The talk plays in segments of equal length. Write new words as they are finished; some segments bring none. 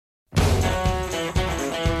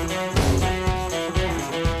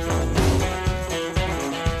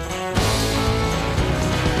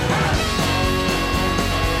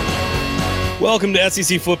Welcome to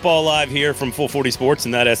SEC Football Live here from 440 Sports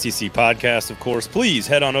and that SEC podcast, of course. Please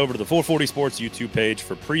head on over to the 440 Sports YouTube page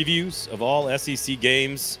for previews of all SEC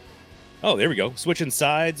games. Oh, there we go. Switching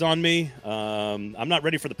sides on me. I'm not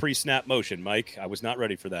ready for the pre-snap motion, Mike. I was not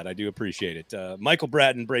ready for that. I do appreciate it. Michael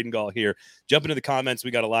Bratton, Braden Gall here. Jump into the comments.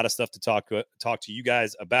 We got a lot of stuff to talk to you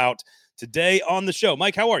guys about today on the show.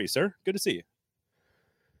 Mike, how are you, sir? Good to see you.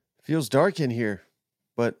 Feels dark in here,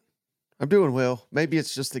 but I'm doing well. Maybe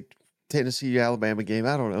it's just the Tennessee-Alabama game.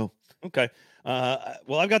 I don't know. Okay.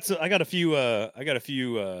 Well, I got a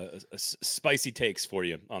few spicy takes for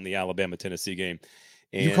you on the Alabama-Tennessee game.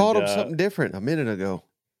 And, you called them something different a minute ago.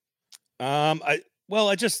 I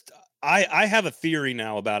have a theory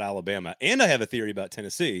now about Alabama, and I have a theory about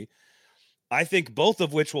Tennessee. I think both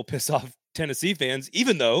of which will piss off Tennessee fans,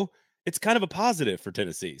 even though it's kind of a positive for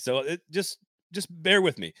Tennessee. So just bear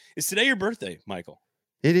with me. Is today your birthday, Michael?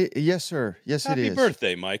 It is, yes, sir. Yes, Happy it is. Happy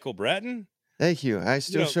birthday, Michael Bratton. Thank you. I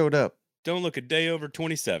still showed up. Don't look a day over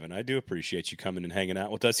 27. I do appreciate you coming and hanging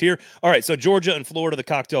out with us here. All right, so Georgia and Florida, the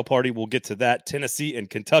cocktail party. We'll get to that. Tennessee and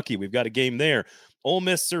Kentucky, we've got a game there. Ole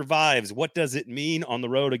Miss survives. What does it mean on the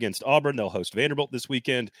road against Auburn? They'll host Vanderbilt this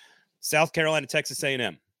weekend. South Carolina, Texas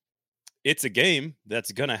A&M. It's a game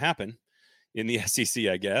that's going to happen in the SEC,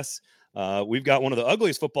 I guess. We've got one of the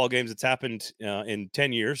ugliest football games that's happened in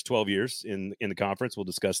 10 years, 12 years in the conference. We'll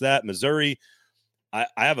discuss that. Missouri. I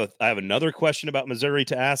have another question about Missouri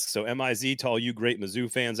to ask. So MIZ to all you great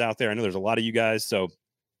Mizzou fans out there. I know there's a lot of you guys. So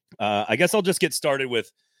I guess I'll just get started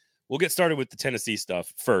with the Tennessee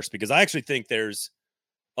stuff first, because I actually think there's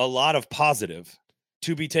a lot of positive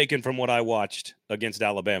to be taken from what I watched against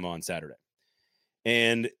Alabama on Saturday.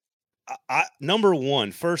 And number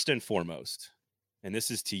one, first and foremost, and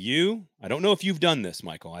this is to you. I don't know if you've done this,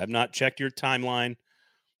 Michael. I have not checked your timeline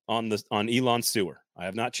on Elon Sewer. I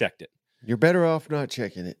have not checked it. You're better off not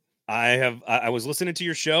checking it. I was listening to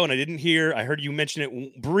your show and I heard you mention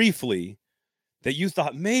it briefly that you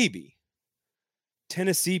thought maybe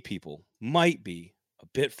Tennessee people might be a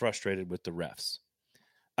bit frustrated with the refs.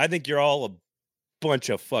 I think you're all a bunch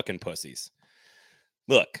of fucking pussies.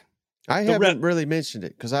 Look, I haven't really mentioned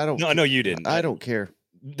it because I don't. No, I know you didn't. I don't care.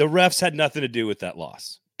 The refs had nothing to do with that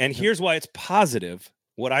loss. And here's why it's positive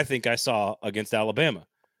what I think I saw against Alabama.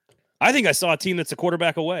 I think I saw a team that's a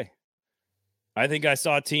quarterback away. I think I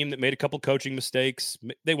saw a team that made a couple coaching mistakes.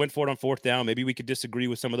 They went for it on fourth down. Maybe we could disagree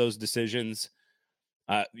with some of those decisions.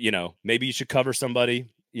 Maybe you should cover somebody,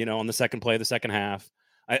 on the second play of the second half.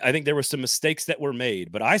 I think there were some mistakes that were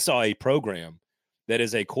made, but I saw a program that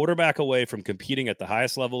is a quarterback away from competing at the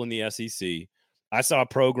highest level in the SEC. I saw a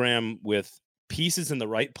program with pieces in the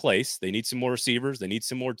right place. They need some more receivers. They need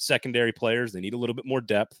some more secondary players. They need a little bit more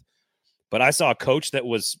depth. But I saw a coach that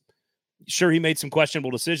was, sure, he made some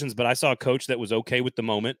questionable decisions, but I saw a coach that was okay with the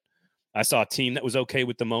moment. I saw a team that was okay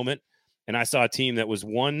with the moment. And I saw a team that was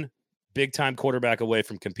one big-time quarterback away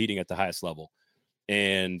from competing at the highest level.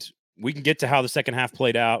 And we can get to how the second half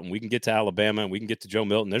played out, and we can get to Alabama, and we can get to Joe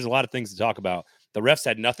Milton. There's a lot of things to talk about. The refs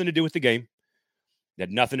had nothing to do with the game. They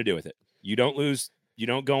had nothing to do with it. You don't lose. You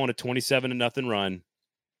don't go on a 27-0 run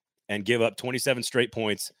and give up 27 straight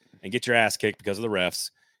points and get your ass kicked because of the refs.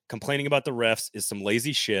 Complaining about the refs is some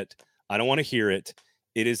lazy shit. I don't want to hear it.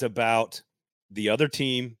 It is about the other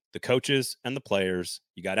team, the coaches, and the players.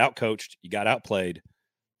 You got outcoached. You got outplayed.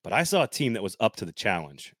 But I saw a team that was up to the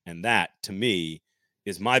challenge. And that, to me,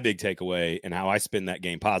 is my big takeaway and how I spin that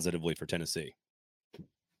game positively for Tennessee.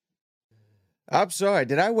 I'm sorry.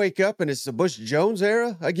 Did I wake up and it's the Bush Jones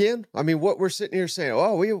era again? I mean, what we're sitting here saying,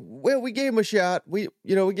 oh, we gave him a shot. We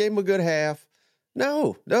gave him a good half.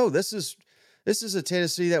 No, this is a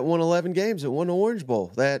Tennessee that won 11 games, that won the Orange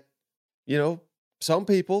Bowl, that, some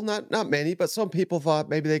people, not many, but some people thought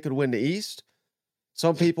maybe they could win the East.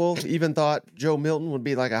 Some people even thought Joe Milton would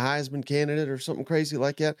be like a Heisman candidate or something crazy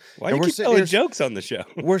like that. Why do you keep telling jokes on the show?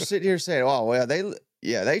 We're sitting here saying, oh, well,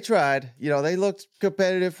 they tried. They looked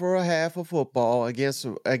competitive for a half of football against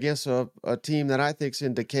a team that I think is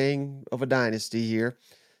in decaying of a dynasty here,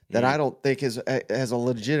 that I don't think has a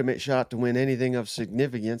legitimate shot to win anything of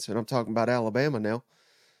significance. And I'm talking about Alabama now.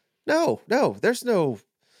 No, there's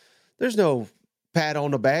no pat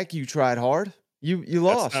on the back. You tried hard. You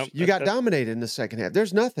lost. You got dominated in the second half.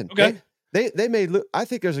 There's nothing. Okay. They made. I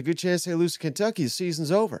think there's a good chance they lose to Kentucky. The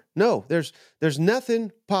season's over. No, there's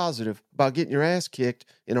nothing positive about getting your ass kicked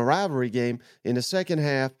in a rivalry game in the second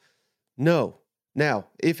half. No. Now,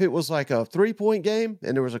 if it was like a 3-point game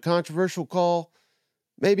and there was a controversial call,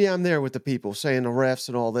 maybe I'm there with the people saying the refs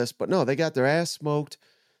and all this. But no, they got their ass smoked,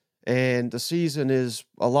 and the season is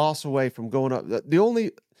a loss away from going up. The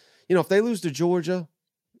only, if they lose to Georgia,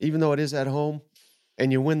 even though it is at home,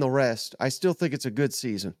 and you win the rest, I still think it's a good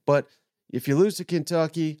season. But if you lose to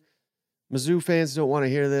Kentucky, Mizzou fans don't want to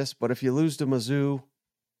hear this, but if you lose to Mizzou,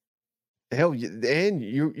 hell,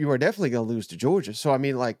 you are definitely going to lose to Georgia. So I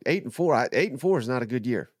mean, like 8-4, 8-4 is not a good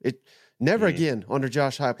year. It never again under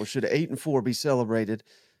Josh Heupel should 8-4 be celebrated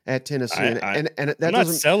at Tennessee. And that I'm not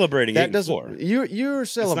celebrating 8-4. You're celebrating.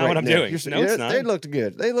 That's not what I'm doing. No, it's not. They looked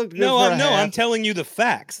good. They looked good. I'm telling you the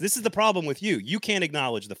facts. This is the problem with you. You can't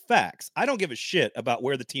acknowledge the facts. I don't give a shit about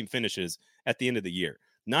where the team finishes at the end of the year.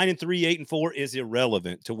 9-3, 8-4 is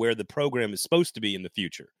irrelevant to where the program is supposed to be in the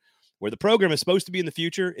future. Where the program is supposed to be in the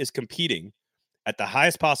future is competing at the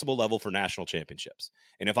highest possible level for national championships.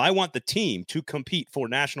 And if I want the team to compete for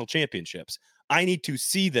national championships, I need to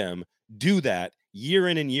see them do that year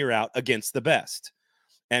in and year out against the best.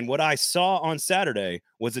 And what I saw on Saturday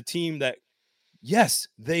was a team that, yes,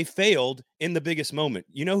 they failed in the biggest moment.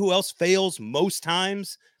 You know who else fails most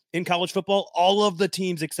times in college football? All of the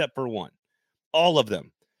teams except for one. All of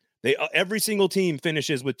them. Every single team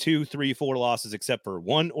finishes with 2, 3, 4 losses except for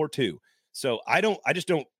 1 or 2. So I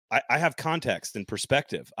have context and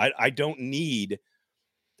perspective. I don't need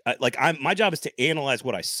my job is to analyze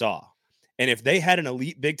what I saw. And if they had an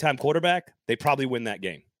elite big time quarterback, they probably win that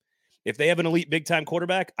game. If they have an elite big time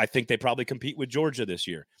quarterback, I think they probably compete with Georgia this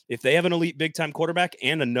year. If they have an elite big time quarterback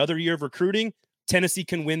and another year of recruiting, Tennessee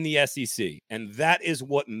can win the SEC. And that is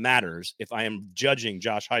what matters if I am judging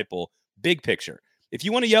Josh Heupel big picture. If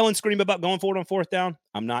you want to yell and scream about going forward on fourth down,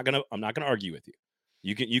 I'm not gonna argue with you.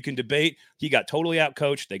 You can debate. He got totally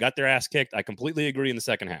outcoached. They got their ass kicked. I completely agree in the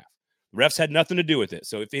second half. The refs had nothing to do with it.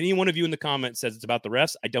 So if any one of you in the comments says it's about the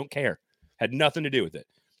refs, I don't care. Had nothing to do with it.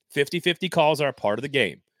 50-50 calls are a part of the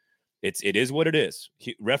game. It is what it is.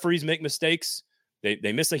 Referees make mistakes.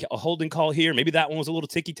 They miss a holding call here. Maybe that one was a little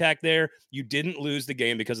ticky-tack there. You didn't lose the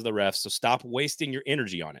game because of the refs, so stop wasting your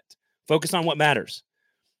energy on it. Focus on what matters,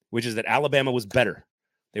 which is that Alabama was better.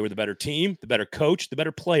 They were the better team, the better coach, the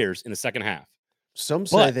better players in the second half. Some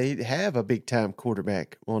say they have a big-time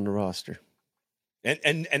quarterback on the roster.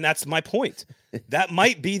 And that's my point. That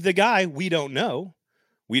might be the guy. We don't know.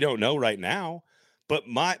 We don't know right now. But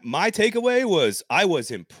my takeaway was I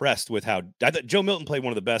was impressed with how I thought Joe Milton played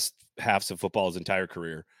one of the best halves of football his entire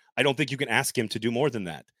career. I don't think you can ask him to do more than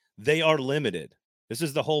that. They are limited. This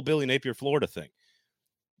is the whole Billy Napier, Florida thing.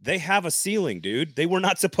 They have a ceiling, dude. They were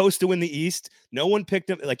not supposed to win the East. No one picked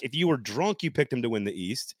them. Like, if you were drunk, you picked them to win the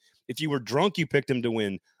East. If you were drunk, you picked them to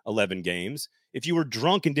win 11 games. If you were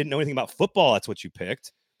drunk and didn't know anything about football, that's what you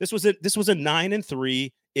picked. This was a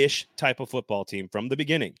 9-3-ish type of football team from the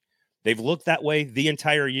beginning. They've looked that way the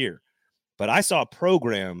entire year. But I saw a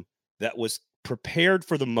program that was prepared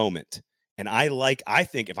for the moment. And I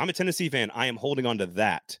think if I'm a Tennessee fan, I am holding on to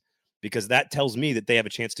that because that tells me that they have a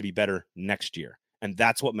chance to be better next year. And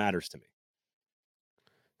that's what matters to me.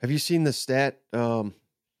 Have you seen the stat? They're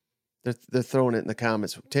throwing it in the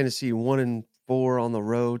comments. Tennessee 1-4 on the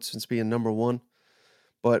road since being number 1.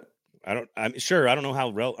 But I'm sure. I don't know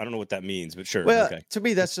I don't know what that means, but sure. Well, okay. To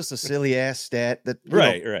me, that's just a silly ass stat that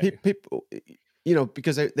right. People,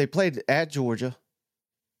 because they played at Georgia,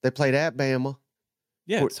 they played at Bama.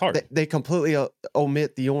 Yeah, it's hard. They completely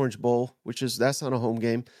omit the Orange Bowl, that's not a home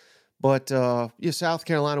game. But South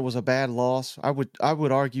Carolina was a bad loss. I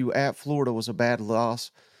would argue at Florida was a bad loss,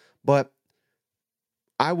 but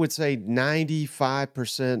I would say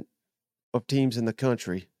 95% of teams in the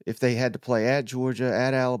country, if they had to play at Georgia,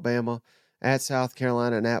 at Alabama, at South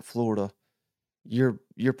Carolina, and at Florida, you're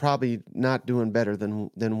probably not doing better than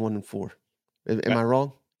 1-4. Am I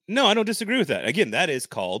wrong? No, I don't disagree with that. Again, that is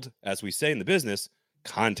called, as we say in the business,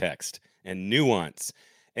 context and nuance.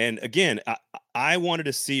 And again, I wanted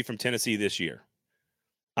to see from Tennessee this year,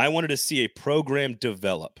 I wanted to see a program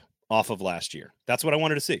develop off of last year. That's what I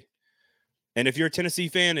wanted to see. And if you're a Tennessee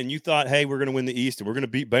fan and you thought, hey, we're going to win the East and we're going to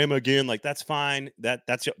beat Bama again, like that's fine.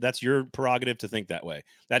 That's your prerogative to think that way.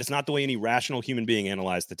 That is not the way any rational human being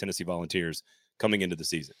analyzed the Tennessee Volunteers coming into the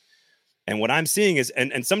season. And what I'm seeing is,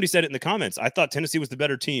 and somebody said it in the comments, I thought Tennessee was the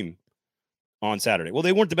better team on Saturday. Well,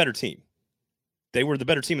 they weren't the better team. They were the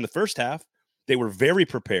better team in the first half. They were very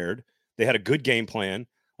prepared. They had a good game plan.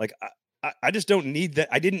 Like, I just don't need that.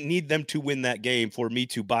 I didn't need them to win that game for me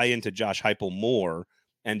to buy into Josh Heupel more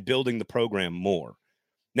and building the program more.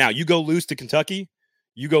 Now, you go lose to Kentucky,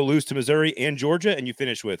 you go lose to Missouri and Georgia, and you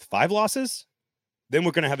finish with 5 losses, then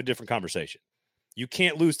we're going to have a different conversation. You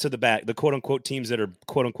can't lose to the quote-unquote teams that are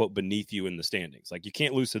quote-unquote beneath you in the standings. Like, you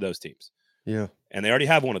can't lose to those teams. Yeah. And they already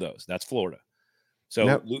have one of those. That's Florida.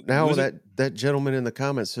 So now that gentleman in the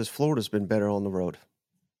comments says Florida's been better on the road.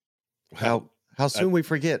 How soon we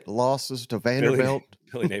forget losses to Vanderbilt,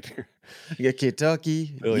 Billy Napier,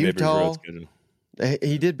 Kentucky, Utah.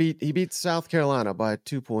 He beat South Carolina by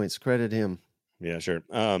 2 points. Credit him. Yeah, sure.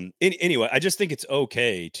 Anyway, I just think it's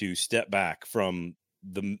okay to step back from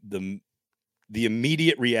the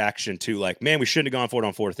immediate reaction to like, man, we shouldn't have gone for it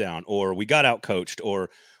on fourth down, or we got out coached, or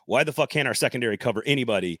why the fuck can't our secondary cover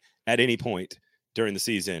anybody at any point during the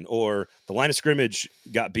season, or the line of scrimmage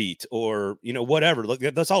got beat, or whatever. Look,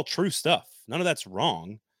 that's all true stuff. None of that's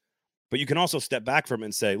wrong. But you can also step back from it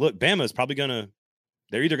and say, look, Bama is probably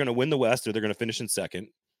they're either gonna win the West or they're gonna finish in second.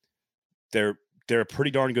 They're a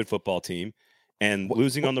pretty darn good football team, and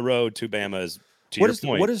losing on the road to Bama is. What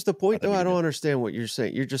is the point, though? I don't understand what you're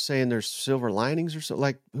saying. You're just saying there's silver linings or something.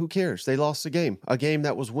 Like, who cares? They lost the game, a game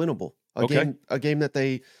that was winnable, a game that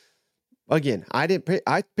they. Again, I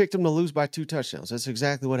picked them to lose by 2 touchdowns. That's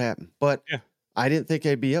exactly what happened. But I didn't think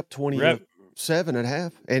they'd be up 27 at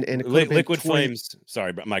half. And it Liquid Flames.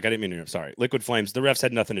 Sorry, Mike, I didn't mean to. Sorry, Liquid Flames. The refs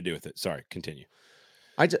had nothing to do with it. Sorry, continue.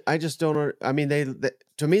 I just don't. I mean,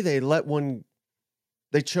 to me they let one.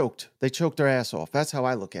 They choked. They choked their ass off. That's how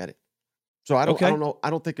I look at it. So I don't know. I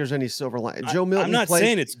don't think there's any silver lining. Joe Milton. I'm not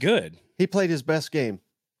saying it's good. He played his best game.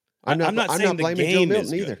 I'm not blaming Joe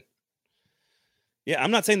Milton either. Yeah, I'm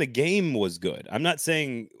not saying the game was good. I'm not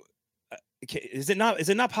saying. Is it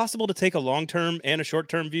not possible to take a long-term and a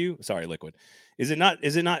short-term view? Sorry, Liquid. Is it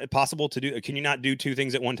not possible to do? Can you not do 2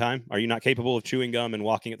 things at one time? Are you not capable of chewing gum and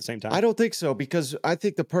walking at the same time? I don't think so, because I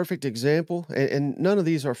think the perfect example, and none of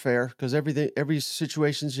these are fair because every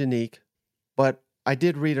situation's unique, but I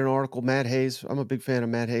did read an article. Matt Hayes, I'm a big fan of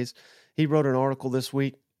Matt Hayes. He wrote an article this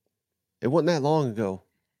week. It wasn't that long ago.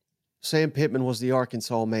 Sam Pittman was the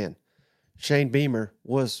Arkansas man. Shane Beamer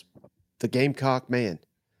was the Gamecock man.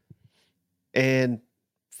 And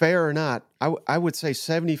fair or not, I would say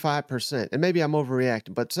 75%, and maybe I'm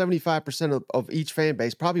overreacting, but 75% of each fan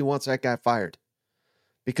base probably wants that guy fired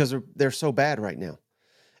because they're so bad right now.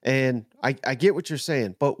 And I get what you're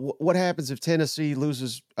saying, but what happens if Tennessee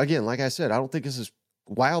loses? Again, like I said, I don't think this is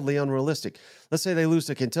wildly unrealistic. Let's say they lose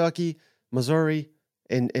to Kentucky, Missouri,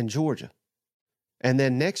 and Georgia. And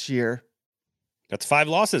then next year... That's 5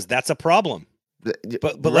 losses. That's a problem.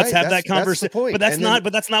 But let's have that conversation. But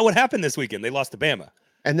that's not what happened this weekend. They lost to Bama.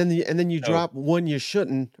 And then you drop one you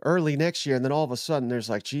shouldn't early next year, and then all of a sudden there's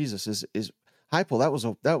like, Jesus, is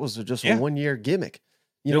Heupel, that was just a 1-year gimmick.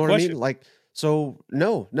 You know what I mean? Like... So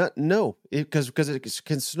no, because it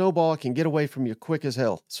can snowball, it can get away from you quick as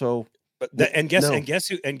hell. So,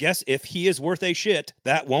 guess if he is worth a shit,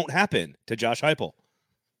 that won't happen to Josh Heupel.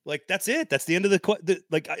 Like, that's it. That's the end of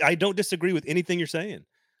like. I don't disagree with anything you're saying.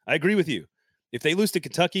 I agree with you. If they lose to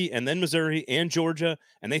Kentucky and then Missouri and Georgia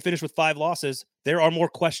and they finish with 5 losses, there are more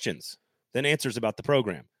questions than answers about the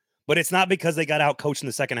program. But it's not because they got out coached in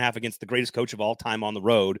the second half against the greatest coach of all time on the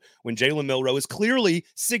road when Jalen Milroe is clearly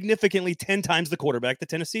significantly 10 times the quarterback that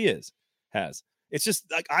Tennessee has. It's just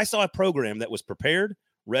like I saw a program that was prepared,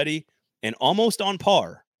 ready, and almost on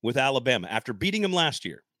par with Alabama after beating them last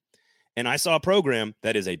year. And I saw a program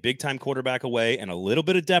that is a big-time quarterback away and a little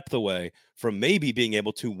bit of depth away from maybe being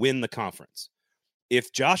able to win the conference.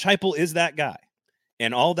 If Josh Heupel is that guy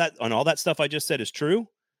and all that stuff I just said is true,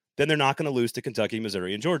 then they're not going to lose to Kentucky,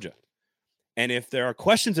 Missouri, and Georgia. And if there are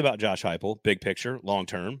questions about Josh Heupel, big picture, long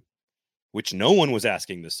term, which no one was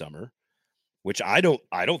asking this summer, which I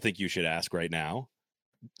don't think you should ask right now,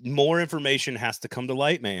 more information has to come to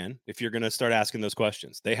light, man, if you're going to start asking those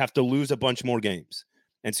questions. They have to lose a bunch more games.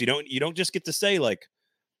 And so you don't just get to say, like,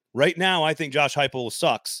 right now I think Josh Heupel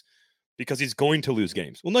sucks because he's going to lose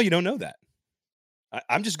games. Well, no, you don't know that.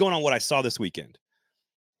 I'm just going on what I saw this weekend,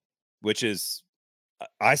 which is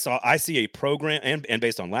I see a program, and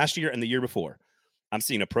based on last year and the year before, I'm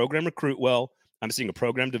seeing a program recruit well. I'm seeing a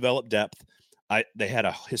program develop depth. They had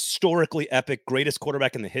a historically epic, greatest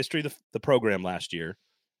quarterback in the history of the program last year,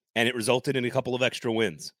 and it resulted in a couple of extra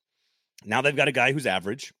wins. Now they've got a guy who's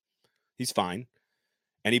average. He's fine.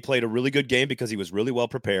 And he played a really good game because he was really well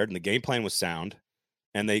prepared, and the game plan was sound.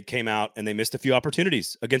 And they came out and they missed a few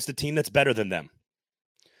opportunities against a team that's better than them.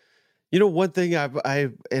 You know, one thing I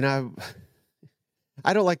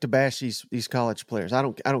don't like to bash these college players. I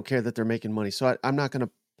don't care that they're making money. So I'm not going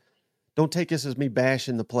to, don't take this as me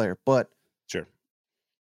bashing the player, but sure.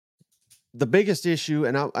 The biggest issue,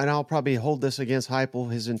 and I'll probably hold this against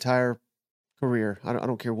Heupel his entire career. I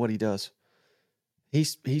don't care what he does. He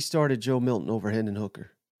started Joe Milton over Hendon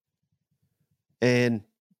Hooker. And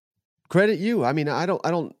credit you. I mean, I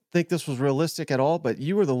don't think this was realistic at all, but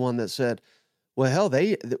you were the one that said, well, hell,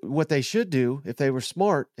 what they should do if they were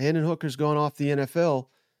smart, Hendon Hooker's going off the NFL,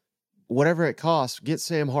 whatever it costs, get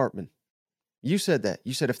Sam Hartman. You said that.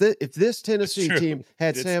 You said if this Tennessee team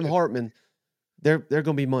had Sam Hartman, they're going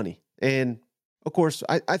to be money. And Of course,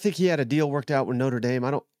 I think he had a deal worked out with Notre Dame.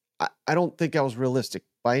 I don't think that was realistic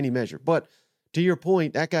by any measure. But to your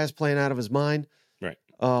point, that guy's playing out of his mind. Right.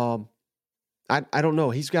 I don't know.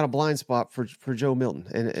 He's got a blind spot for Joe Milton,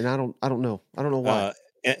 and I don't know. I don't know why.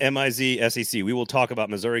 MIZ SEC. We will talk about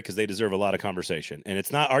Missouri because they deserve a lot of conversation, and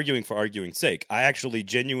it's not arguing for arguing's sake. I actually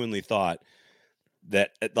genuinely thought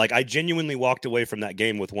that, like, I genuinely walked away from that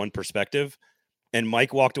game with one perspective, and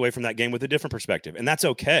Mike walked away from that game with a different perspective, and that's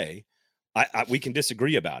okay. We can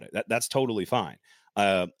disagree about it. That's totally fine.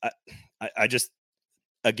 I just,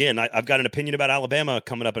 again, I've got an opinion about Alabama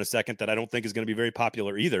coming up in a second that I don't think is going to be very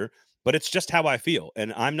popular either, but it's just how I feel.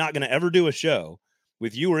 And I'm not going to ever do a show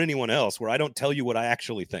with you or anyone else where I don't tell you what I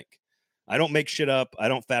actually think. I don't make shit up. I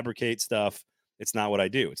don't fabricate stuff. It's not what I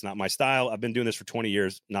do. It's not my style. I've been doing this for 20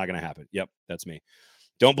 years. Not going to happen. Yep, that's me.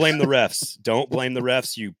 Don't blame the refs. Don't blame the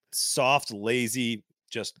refs, you soft, lazy,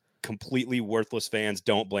 just completely worthless fans.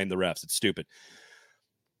 Don't blame the refs. It's stupid.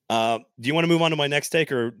 Do you want to move on to my next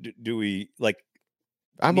take, or do we like?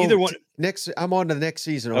 I'm on to the next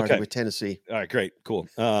season already with Tennessee. All right, great, cool.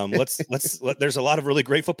 There's a lot of really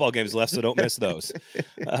great football games left, so don't miss those.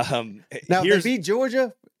 Now they beat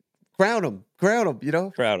Georgia. Crown them, you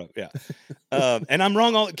know. Crown them, yeah. And I'm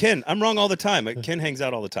wrong I'm wrong all the time. Ken hangs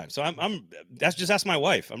out all the time, so just ask my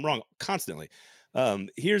wife. I'm wrong constantly.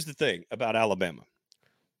 Here's the thing about Alabama.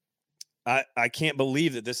 I can't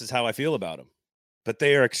believe that this is how I feel about them, but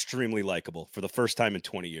they are extremely likable for the first time in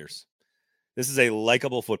 20 years. This is a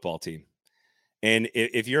likable football team. And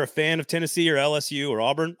if you're a fan of Tennessee or LSU or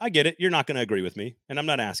Auburn, I get it. You're not going to agree with me, and I'm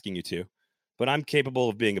not asking you to, but I'm capable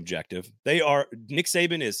of being objective. Nick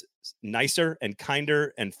Saban is nicer and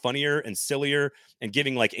kinder and funnier and sillier and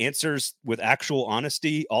giving like answers with actual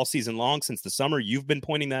honesty all season long since the summer. You've been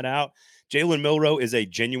pointing that out. Jalen Milroe is a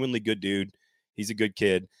genuinely good dude. He's a good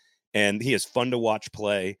kid, and he is fun to watch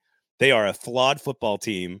play. They are a flawed football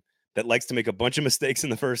team that likes to make a bunch of mistakes in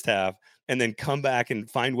the first half and then come back and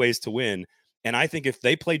find ways to win. And I think if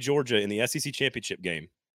they play Georgia in the SEC championship game,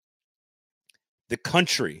 the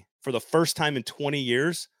country, for the first time in 20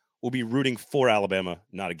 years, will be rooting for Alabama,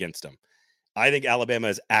 not against them. I think Alabama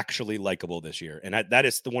is actually likable this year. And that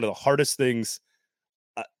is one of the hardest things,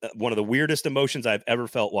 one of the weirdest emotions I've ever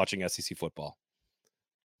felt watching SEC football.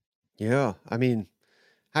 Yeah. I mean,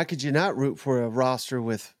 how could you not root for a roster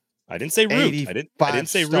with I didn't say root. I didn't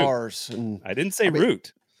say stars root. And, I didn't say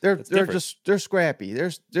root. They're scrappy.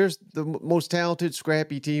 There's the most talented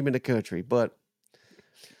scrappy team in the country, but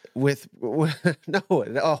with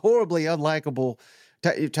a horribly unlikable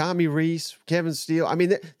Tommy Rees, Kevin Steele. I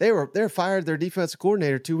mean, they're fired their defensive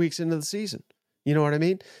coordinator 2 weeks into the season. You know what I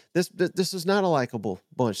mean? This is not a likable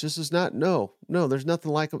bunch. This is not no. There's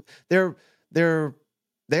nothing like them.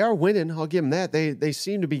 They are winning. I'll give them that. They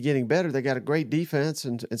seem to be getting better. They got a great defense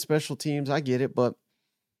and special teams. I get it, but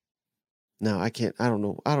no, I can't. I don't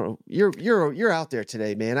know. You're out there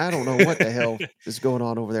today, man. I don't know what the hell is going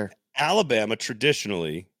on over there. Alabama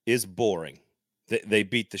traditionally is boring. They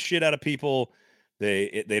beat the shit out of people.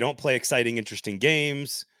 They don't play exciting, interesting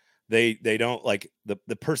games. They don't like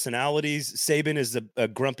the personalities. Saban is a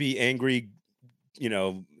grumpy, angry,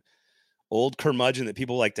 old curmudgeon that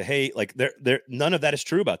people like to hate. Like none of that is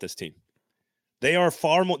true about this team. They are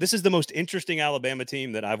far more. This is the most interesting Alabama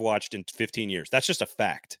team that I've watched in 15 years. That's just a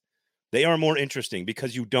fact. They are more interesting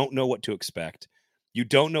because you don't know what to expect. You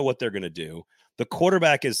don't know what they're going to do. The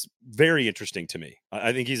quarterback is very interesting to me.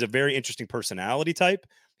 I think he's a very interesting personality type.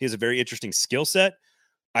 He has a very interesting skill set.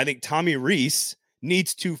 I think Tommy Rees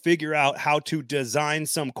needs to figure out how to design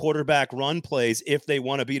some quarterback run plays if they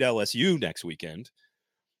want to beat LSU next weekend.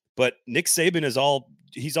 But Nick Saban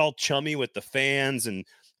he's all chummy with the fans and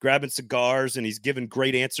grabbing cigars, and he's given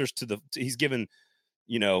great answers he's given,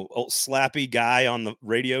 old slappy guy on the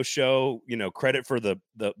radio show, credit for the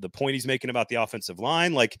point he's making about the offensive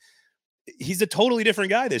line. Like, he's a totally different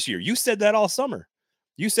guy this year. You said that all summer.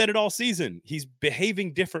 You said it all season. He's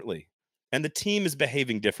behaving differently, and the team is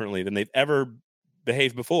behaving differently than they've ever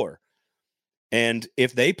behaved before. And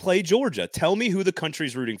if they play Georgia, tell me who the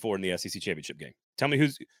country's rooting for in the SEC championship game. Tell me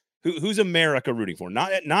who's America rooting for?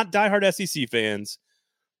 Not diehard SEC fans,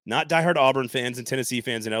 not diehard Auburn fans and Tennessee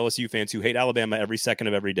fans and LSU fans who hate Alabama every second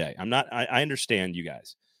of every day. I understand you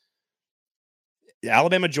guys.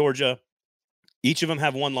 Alabama, Georgia, each of them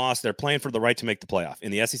have one loss. They're playing for the right to make the playoff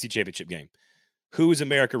in the SEC championship game. Who is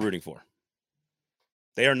America rooting for?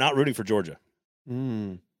 They are not rooting for Georgia. I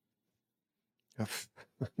mean,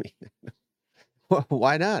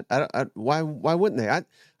 why not? Why wouldn't they?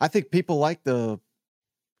 I think people like the,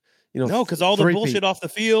 no, because all the bullshit off the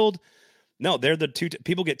field. No, they're the two.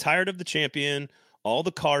 People get tired of the champion. all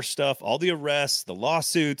the car stuff, all the arrests, the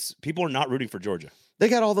lawsuits, people are not rooting for Georgia. They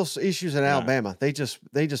got all those issues in They're not. Alabama. They just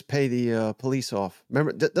pay the police off.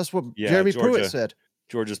 Remember, that's what Yeah, Jeremy Georgia- Pruitt said.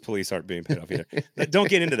 Georgia's police aren't being paid off either. Don't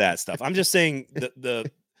get into that stuff. I'm just saying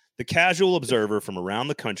the casual observer from around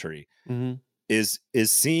the country Mhm. is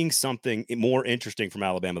seeing something more interesting from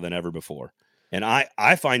Alabama than ever before. And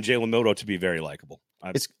I find Jalen Milroe to be very likable.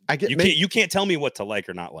 You can't tell me what to like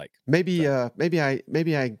or not like. Maybe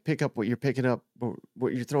I pick up what you're picking up,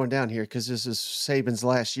 what you're throwing down here, because this is Saban's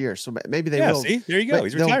last year. So maybe they will. See, there you go.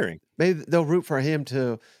 He's retiring. Maybe they'll root for him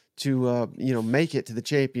to make it to the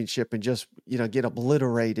championship and just get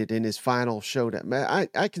obliterated in his final showdown.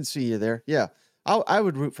 I can see you there. Yeah, I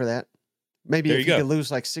would root for that. Maybe There if you you go. could lose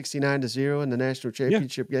like 69-0 in the national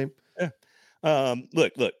championship game.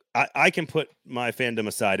 Look, I can put my fandom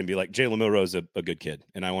aside and be like, Jalen Milroe's a good kid,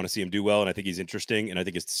 and I want to see him do well, and I think he's interesting, and I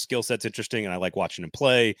think his skill set's interesting, and I like watching him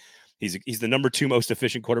play. He's the number 2 most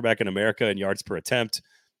efficient quarterback in America in yards per attempt.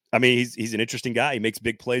 I mean, he's an interesting guy. He makes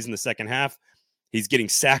big plays in the second half. He's getting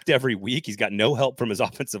sacked every week. He's got no help from his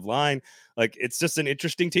offensive line. Like, it's just an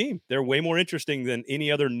interesting team. They're way more interesting than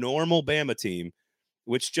any other normal Bama team,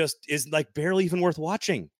 which just is like barely even worth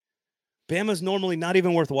watching. Bama's normally not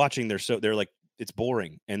even worth watching. They're like, it's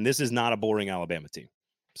boring. And this is not a boring Alabama team.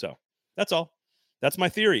 So that's all. That's my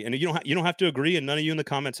theory. And you don't have to agree, and none of you in the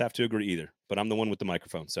comments have to agree either. But I'm the one with the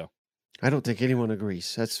microphone. So I don't think anyone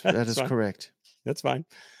agrees. That is fine. correct. That's fine.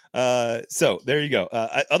 So there you go.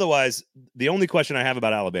 Otherwise, the only question I have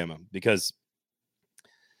about Alabama, because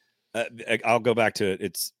I'll go back to it.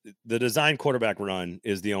 It's the design quarterback run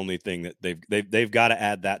is the only thing that they've got to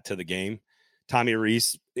add that to the game. Tommy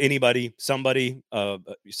Rees, anybody, somebody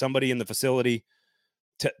in the facility,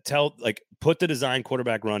 put the design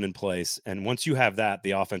quarterback run in place. And once you have that,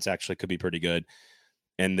 the offense actually could be pretty good,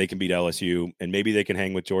 and they can beat LSU, and maybe they can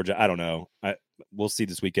hang with Georgia. I don't know. We'll see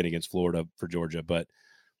this weekend against Florida for Georgia, but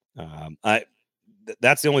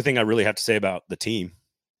that's the only thing I really have to say about the team.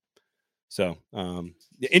 So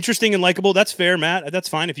interesting and likable. That's fair, Matt. That's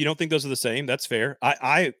fine. If you don't think those are the same, that's fair.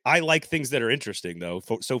 I like things that are interesting, though.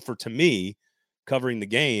 To me, covering the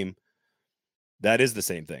game, that is the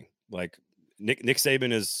same thing. Like Nick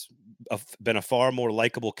Saban has been a far more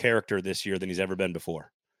likable character this year than he's ever been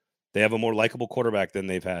before. They have a more likable quarterback than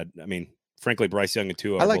they've had. I mean, frankly, Bryce Young and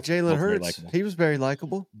Tua. I like Jalen Hurts. He was very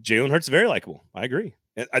likable. Jalen Hurts is very likable. I agree.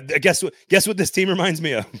 And I guess what this team reminds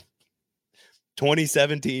me of?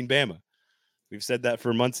 2017 Bama. We've said that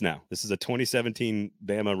for months now. This is a 2017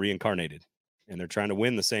 Bama reincarnated, and they're trying to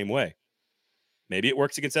win the same way. Maybe it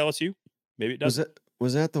works against LSU. Maybe it doesn't.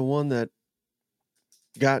 Was that the one that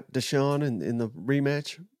got Deshaun in the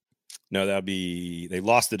rematch? No, they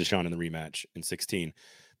lost to Deshaun in the rematch in 16.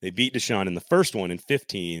 They beat Deshaun in the first one in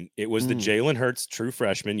 15. It was the Jalen Hurts true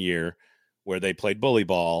freshman year where they played bully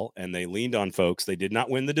ball and they leaned on folks. They did not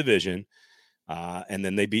win the division. And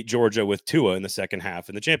then they beat Georgia with Tua in the second half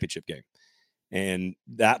in the championship game.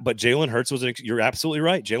 But Jalen Hurts you're absolutely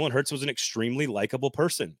right. Jalen Hurts was an extremely likable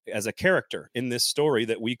person as a character in this story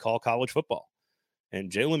that we call college football.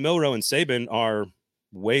 And Jalen Milroe and Saban are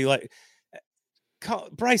way like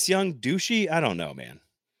Bryce Young, douchey. I don't know, man.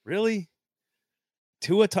 Really?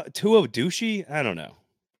 Tua douchey? I don't know.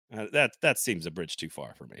 That seems a bridge too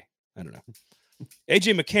far for me. I don't know.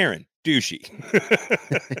 AJ McCarron, douchey.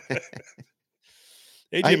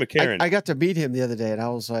 AJ McCarron. I got to meet him the other day, and I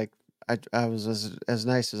was like, I was as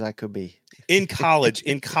nice as I could be. In college,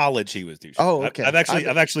 he was douchey. Oh, okay. I've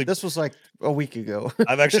actually. This was like a week ago.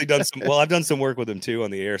 I've actually done some. Well, I've done some work with him too on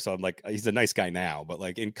the air, so I'm like, he's a nice guy now. But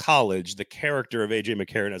like in college, the character of AJ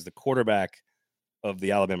McCarron as the quarterback of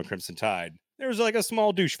the Alabama Crimson Tide, there was like a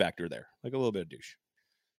small douche factor there, like a little bit of douche.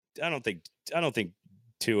 I don't think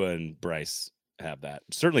Tua and Bryce have that.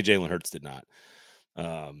 Certainly, Jalen Hurts did not.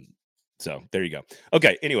 So there you go.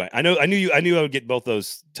 Okay. Anyway, I knew I would get both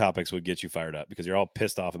those topics would get you fired up because you're all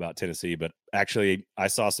pissed off about Tennessee, but actually I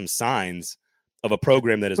saw some signs of a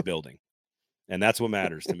program that is building, and that's what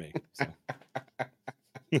matters to me. So.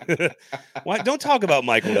 Why don't talk about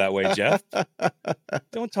Michael that way, Jeff?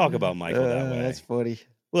 Don't talk about Michael that way. That's funny.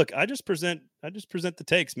 Look, I just present the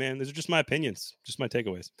takes, man. These are just my opinions, just my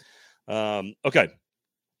takeaways. Okay.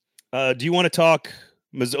 Do you want to talk?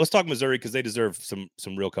 Let's talk Missouri because they deserve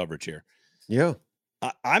some real coverage here. Yeah.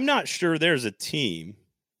 I'm not sure there's a team.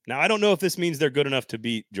 Now, I don't know if this means they're good enough to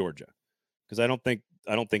beat Georgia because I don't think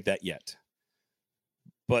that yet.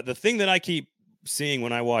 But the thing that I keep seeing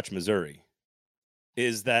when I watch Missouri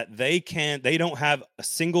is that they don't have a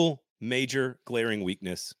single major glaring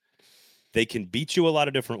weakness. They can beat you a lot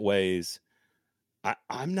of different ways.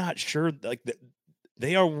 I'm not sure. Like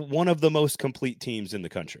they are one of the most complete teams in the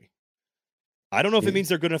country. I don't know if it Yeah. means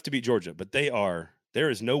they're good enough to beat Georgia, but there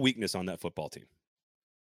is no weakness on that football team.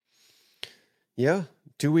 Yeah,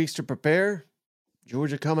 2 weeks to prepare.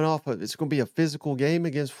 Georgia coming off it's going to be a physical game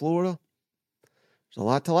against Florida. There's a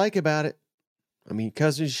lot to like about it. I mean,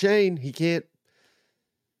 cousin Shane, he can't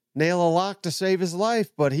nail a lock to save his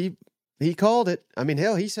life, but he called it. I mean,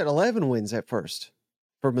 hell, he said 11 wins at first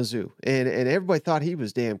for Mizzou, and everybody thought he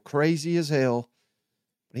was damn crazy as hell.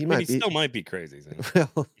 He still might be crazy.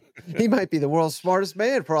 Well, he might be the world's smartest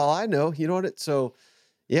man for all I know. You know what? So,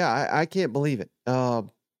 yeah, I can't believe it. I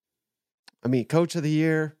mean, Coach of the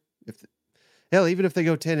Year. Even if they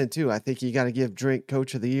go 10-2, I think you got to give Drink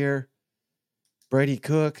Coach of the Year. Brady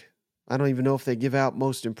Cook. I don't even know if they give out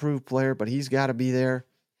Most Improved Player, but he's got to be there.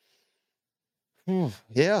 Yeah.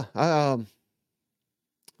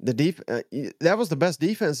 That was the best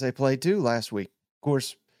defense they played too last week. Of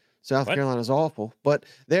course, South Carolina's awful, but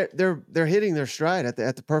they're hitting their stride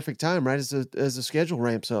at the perfect time, right as the schedule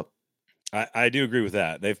ramps up. I do agree with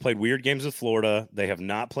that. They've played weird games with Florida. They have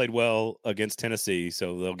not played well against Tennessee,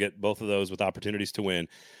 so they'll get both of those with opportunities to win.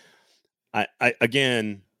 This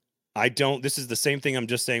is the same thing I'm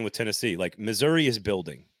just saying with Tennessee. Like, Missouri is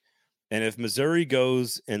building. And if Missouri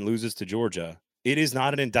goes and loses to Georgia, it is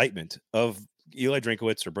not an indictment of Eli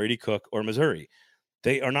Drinkwitz or Brady Cook or Missouri.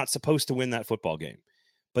 They are not supposed to win that football game,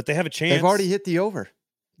 but they have a chance. They've already hit the over.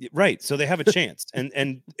 Right. So they have a chance,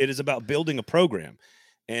 and it is about building a program.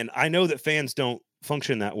 And I know that fans don't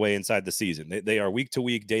function that way inside the season. They are week to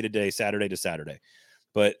week, day to day, Saturday to Saturday.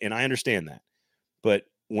 And I understand that. But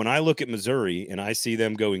when I look at Missouri and I see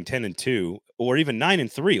them going 10-2 or even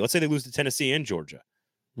 9-3, let's say they lose to Tennessee and Georgia,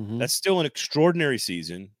 that's still an extraordinary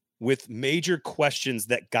season with major questions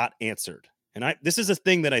that got answered. And this is a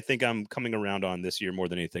thing that I think I'm coming around on this year more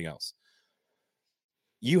than anything else.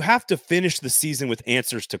 You have to finish the season with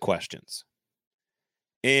answers to questions.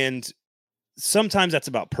 And sometimes that's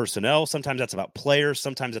about personnel. Sometimes that's about players.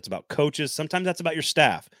 Sometimes that's about coaches. Sometimes that's about your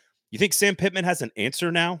staff. You think Sam Pittman has an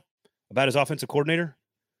answer now about his offensive coordinator?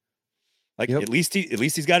 At least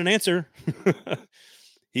he's got an answer.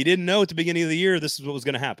 He didn't know at the beginning of the year this is what was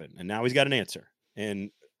going to happen, and now he's got an answer.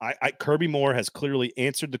 And Kirby Moore has clearly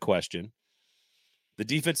answered the question. The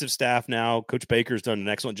defensive staff now, Coach Baker's done an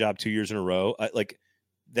excellent job 2 years in a row.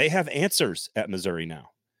 They have answers at Missouri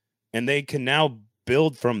now, and they can now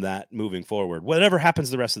build from that moving forward, whatever happens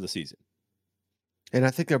the rest of the season. And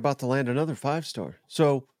I think they're about to land another 5-star.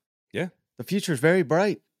 So, yeah, the future is very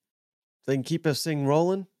bright. They can keep this thing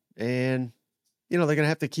rolling, and they're going to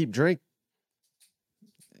have to keep Drink.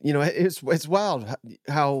 It's wild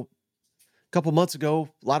how a couple months ago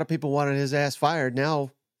a lot of people wanted his ass fired.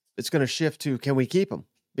 Now it's going to shift to, can we keep him?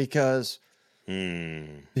 Because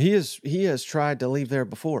he has tried to leave there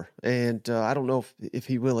before, and I don't know if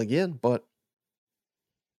he will again, but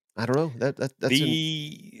I don't know.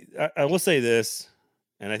 I will say this,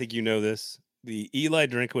 and I think you know this: the Eli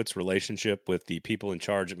Drinkwitz relationship with the people in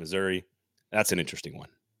charge at Missouri, that's an interesting one.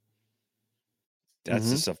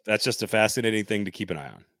 That's just a fascinating thing to keep an eye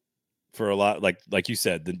on. For a lot, like you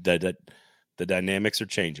said, the dynamics are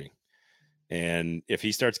changing, and if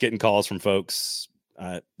he starts getting calls from folks,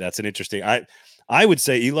 that's an interesting. I would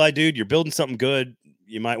say, Eli, dude, you're building something good.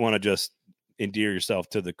 You might want to just endear yourself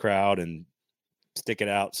to the crowd and stick it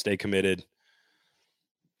out, stay committed,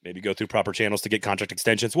 maybe go through proper channels to get contract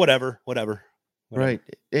extensions, whatever. Right.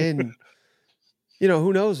 And,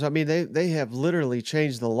 who knows? I mean, they have literally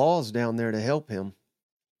changed the laws down there to help him.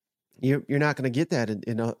 You're not going to get that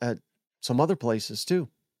at some other places too.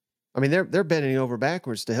 I mean, they're bending over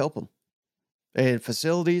backwards to help him. And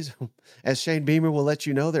facilities, as Shane Beamer will let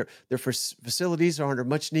you know, their facilities are under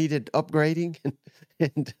much needed upgrading.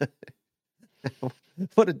 And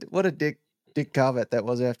what a dick comment that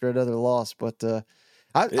was after another loss. But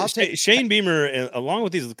I'll take Shane Beamer along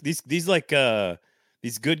with these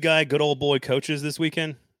good old boy coaches this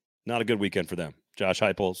weekend. Not a good weekend for them. Josh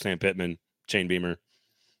Heupel, Sam Pittman, Shane Beamer.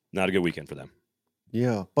 Not a good weekend for them.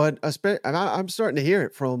 Yeah, but I'm starting to hear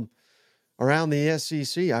it from around the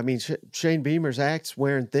SEC. I mean, Shane Beamer's act's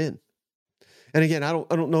wearing thin. And again, I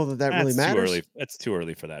don't know that really matters. Too early. That's too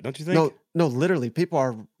early for that, don't you think? No, literally, people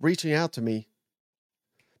are reaching out to me.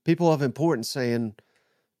 People of importance saying,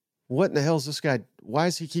 "What in the hell is this guy? Why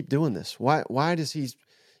does he keep doing this? Why does he?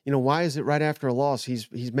 Why is it right after a loss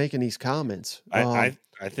he's making these comments?" I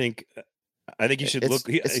think you should look.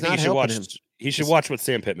 I think you should watch. He should watch what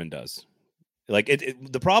Sam Pittman does.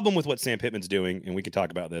 The problem with what Sam Pittman's doing, and we can talk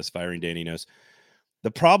about this, firing Dan Enos.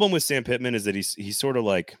 The problem with Sam Pittman is that he's sort of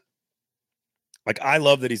like I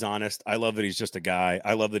love that he's honest. I love that he's just a guy.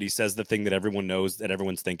 I love that he says the thing that everyone knows, that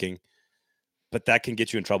everyone's thinking. but that can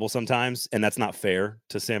get you in trouble sometimes, and that's not fair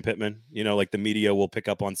to Sam Pittman. You know, like the media will pick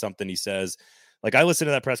up on something he says. Like I listened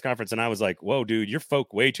to that press conference and I was like, "Whoa, dude, you're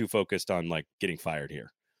way too focused on like getting fired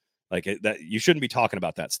here. Like that you shouldn't be talking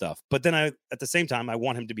about that stuff." But then at the same time, I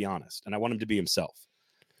want him to be honest and I want him to be himself.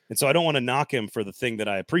 And so I don't want to knock him for the thing that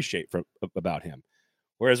I appreciate about him.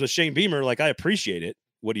 Whereas with Shane Beamer, like I appreciate it,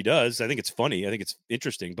 what he does. I think it's funny. I think it's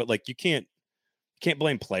interesting, but like you can't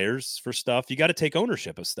blame players for stuff. You got to take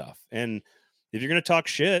ownership of stuff. And if you're going to talk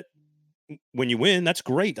shit when you win, that's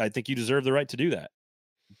great. I think you deserve the right to do that.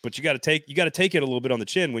 But you got to take it a little bit on the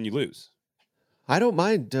chin when you lose. I don't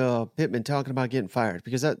mind Pittman talking about getting fired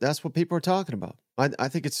because that's what people are talking about. I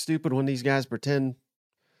think it's stupid when these guys pretend,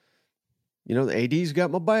 you know, the AD's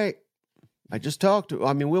got my back. I just talked to,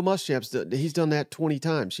 I mean, Will Muschamp's, he's done that 20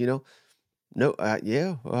 times, you know. No, I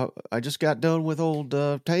just got done with old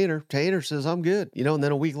Tanner. Tanner says I'm good, you know, and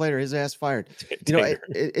then a week later his ass fired. You know,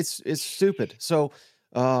 it's stupid. So,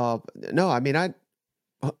 no, I mean,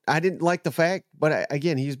 I didn't like the fact, but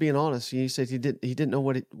again, he's being honest. He said he didn't know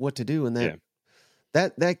what to do, and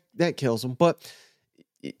that kills him. But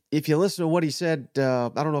if you listen to what he said, I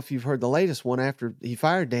don't know if you've heard the latest one after he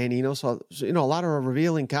fired Dan Enos. So you know, a lot of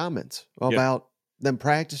revealing comments about them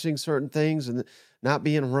practicing certain things and not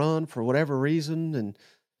being run for whatever reason, and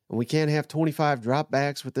we can't have 25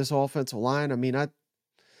 dropbacks with this offensive line. I mean,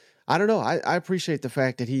 I don't know. I appreciate the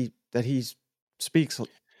fact that he speaks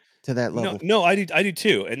to that level. No, I do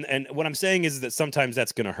too. And what I'm saying is that sometimes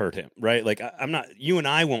that's going to hurt him, right? Like I'm not, you and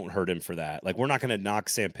I won't hurt him for that. Like we're not going to knock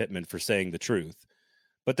Sam Pittman for saying the truth,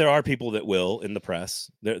 but there are people that will in the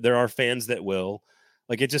press. There are fans that will.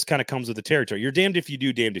 Like it just kind of comes with the territory. You're damned if you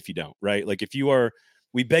do, damned if you don't, right? Like if you are,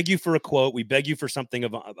 we beg you for a quote, we beg you for something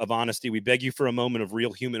of honesty, we beg you for a moment of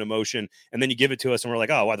real human emotion, and then you give it to us, and we're like,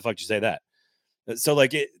 oh, why the fuck did you say that? So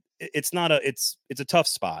like it's a tough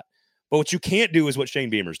spot. But what you can't do is what Shane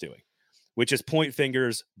Beamer's doing, which is point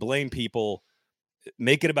fingers, blame people,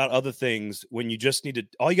 make it about other things when you just need to.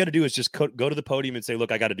 All you got to do is just go to the podium and say,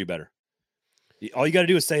 look, I got to do better. All you got to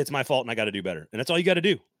do is say it's my fault and I got to do better. And that's all you got to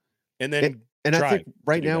do. And then and I think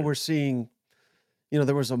right now we're seeing, you know,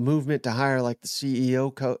 there was a movement to hire like the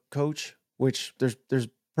CEO coach, which there's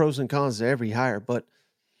pros and cons to every hire, but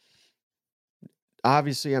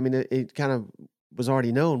obviously, I mean, it kind of was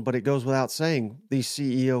already known, but it goes without saying these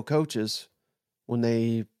CEO coaches, when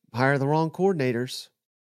they hire the wrong coordinators,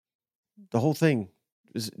 the whole thing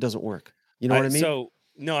doesn't work. You know what I mean? So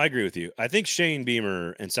no, I agree with you. I think Shane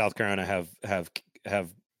Beamer and South Carolina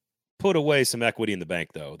have put away some equity in the bank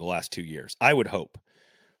though the last 2 years. I would hope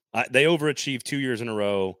they overachieved 2 years in a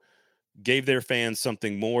row, gave their fans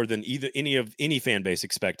something more than any fan base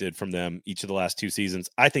expected from them each of the last 2 seasons.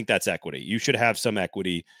 I think that's equity. You should have some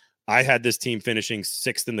equity. I had this team finishing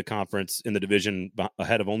 6th in the conference in the division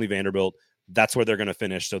ahead of only Vanderbilt. That's where they're going to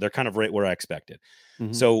finish. So they're kind of right where I expected.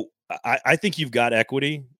 Mm-hmm. So I think you've got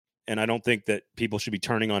equity, and I don't think that people should be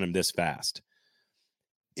turning on him this fast.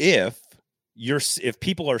 If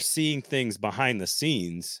people are seeing things behind the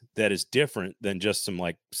scenes that is different than just some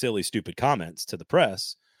like silly, stupid comments to the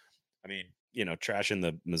press, I mean, you know, trashing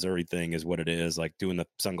the Missouri thing is what it is. Like doing the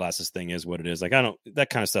sunglasses thing is what it is. Like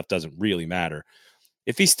that kind of stuff doesn't really matter.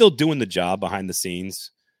 If he's still doing the job behind the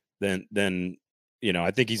scenes, then you know, I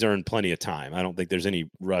think he's earned plenty of time. I don't think there's any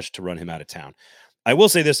rush to run him out of town. I will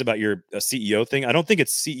say this about your CEO thing. I don't think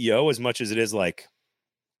it's CEO as much as it is like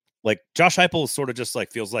Josh Heupel sort of just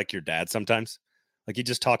like feels like your dad sometimes. Like he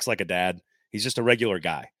just talks like a dad. He's just a regular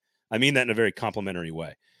guy. I mean that in a very complimentary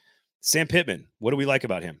way. Sam Pittman, what do we like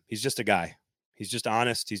about him? He's just a guy. He's just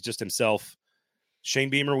honest. He's just himself.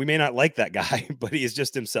 Shane Beamer, we may not like that guy, but he is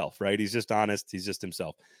just himself, right? He's just honest. He's just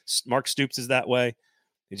himself. Mark Stoops is that way.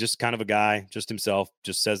 He's just kind of a guy, just himself,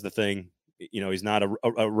 just says the thing. You know, he's not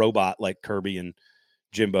a robot like Kirby and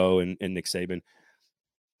Jimbo and Nick Saban.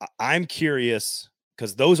 I'm curious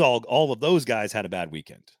because all of those guys had a bad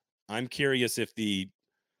weekend. I'm curious if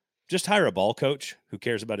just hire a ball coach who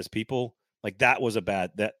cares about his people. Like that was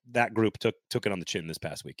that group took it on the chin this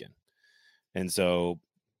past weekend. And so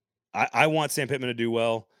I want Sam Pittman to do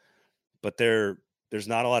well, but there's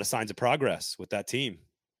not a lot of signs of progress with that team.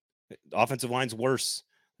 The offensive line's worse.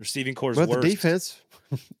 Receiving core is worse. The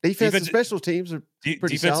defense and special teams are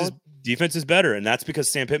pretty solid. Defense is better, and that's because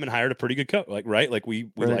Sam Pittman hired a pretty good coach. Like, right? Like we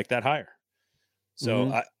like that hire.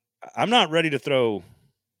 So I'm not ready to throw.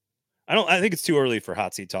 I think it's too early for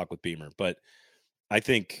hot seat talk with Beamer, but I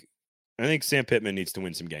think Sam Pittman needs to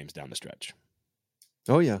win some games down the stretch.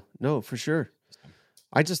 Oh yeah, no, for sure.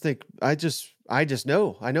 I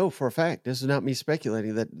know for a fact. This is not me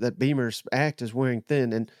speculating that Beamer's act is wearing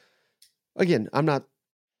thin. And again, I'm not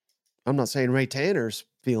saying Ray Tanner's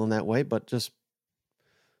feeling that way, but just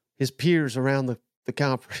his peers around the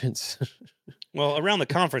conference. Well, around the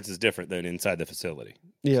conference is different than inside the facility.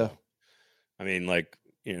 Yeah. So, I mean, like,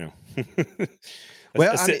 Well,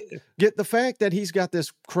 I mean, get the fact that he's got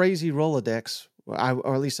this crazy Rolodex,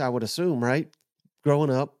 or at least I would assume, right?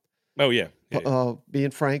 Growing up. Oh, yeah.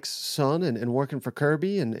 Being Frank's son and working for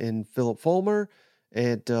Kirby and Philip Fulmer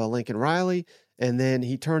and Lincoln Riley. And then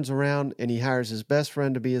he turns around and he hires his best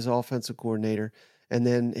friend to be his offensive coordinator. And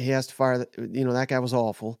then he has to fire, that guy was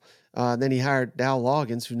awful. Then he hired Dow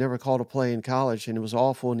Loggins, who never called a play in college and it was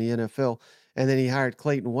awful in the NFL. And then he hired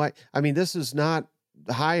Clayton White. I mean, this is not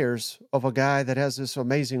the hires of a guy that has this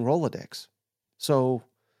amazing Rolodex. So,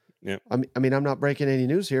 yeah. I mean, I'm not breaking any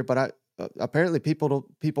news here, but apparently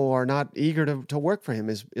people are not eager to work for him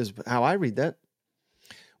is how I read that.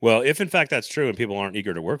 Well, if in fact that's true and people aren't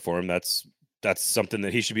eager to work for him, that's something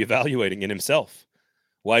that he should be evaluating in himself.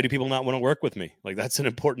 Why do people not want to work with me? Like, that's an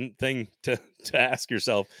important thing to ask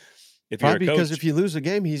yourself. Probably because if you lose a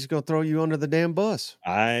game, he's going to throw you under the damn bus.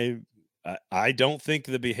 I don't think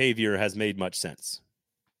the behavior has made much sense.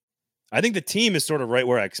 I think the team is sort of right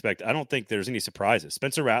where I expect. I don't think there's any surprises.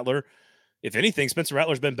 Spencer Rattler, if anything, Spencer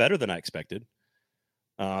Rattler's been better than I expected.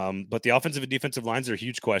 But the offensive and defensive lines are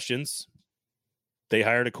huge questions. They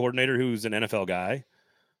hired a coordinator who's an NFL guy.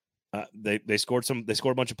 They scored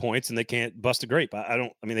a bunch of points and they can't bust a grape. I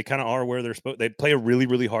mean, they kind of are where they're supposed. They play a really,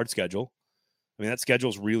 really hard schedule. I mean, that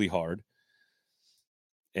schedule's really hard.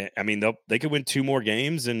 I mean, they could win 2 more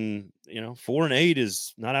games and 4-8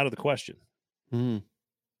 is not out of the question. Mm.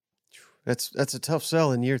 That's a tough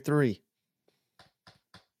sell in year 3.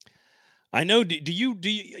 I know. Do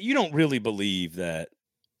you don't really believe that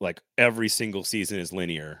like every single season is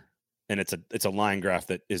linear and it's a line graph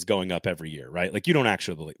that is going up every year, right? Like you don't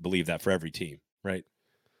actually believe that for every team, right?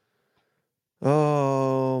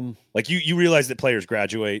 Like you realize that players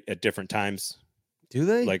graduate at different times. Do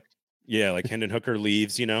they? Like, yeah, like Hendon Hooker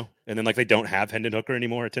leaves, and then like they don't have Hendon Hooker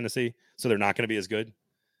anymore at Tennessee, so they're not going to be as good.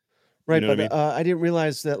 Right, but I didn't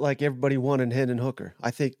realize that like everybody wanted Hendon Hooker.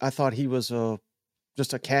 I thought he was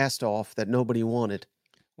just a cast off that nobody wanted.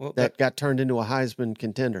 Well, that got turned into a Heisman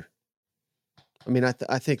contender. I mean,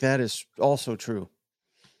 I think that is also true.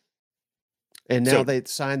 And now they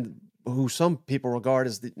signed who some people regard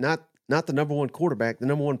as not the number 1 quarterback, the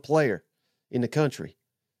number 1 player in the country.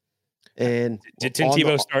 And did Tim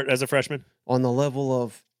Tebow start as a freshman? On the level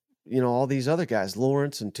of all these other guys,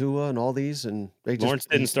 Lawrence and Tua and all these, and Lawrence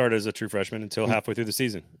didn't start as a true freshman until halfway through the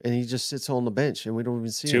season. And he just sits on the bench, and we don't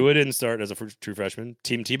even see him. Tua didn't start as a true freshman.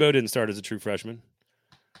 Tim Tebow didn't start as a true freshman.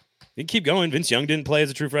 You can keep going. Vince Young didn't play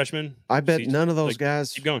as a true freshman. I bet none of those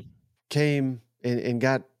guys keep going. Came and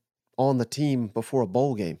got on the team before a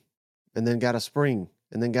bowl game, and then got a spring,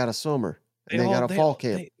 and then got a summer, and then got a fall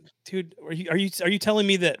camp. Dude, are you telling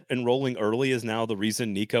me that enrolling early is now the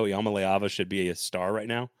reason Nico Iamaleava should be a star right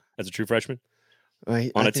now as a true freshman?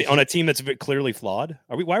 Right. On a team that's clearly flawed?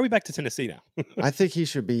 Why are we back to Tennessee now? I think he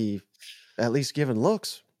should be at least given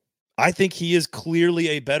looks. I think he is clearly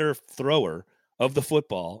a better thrower of the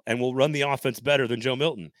football and will run the offense better than Joe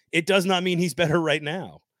Milton. It does not mean he's better right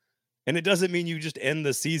now. And it doesn't mean you just end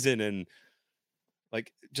the season and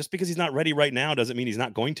like just because he's not ready right now doesn't mean he's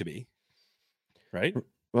not going to be. Right?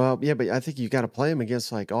 Well, yeah, but I think you got to play him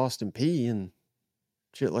against like Austin Peay and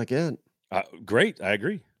shit like that. Great, I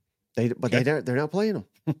agree. They're not playing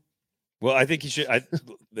him. Well, I think he should.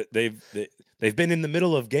 They've been in the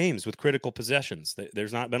middle of games with critical possessions.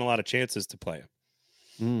 There's not been a lot of chances to play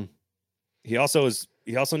him. He also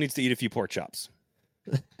needs to eat a few pork chops.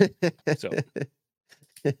 So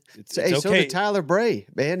it's okay. So did Tyler Bray,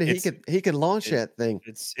 man. He could launch that thing.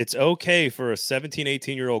 It's okay for a 17,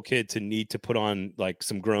 18-year-old kid to need to put on like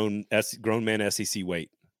some grown man SEC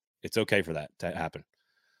weight. It's okay for that to happen.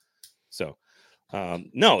 So,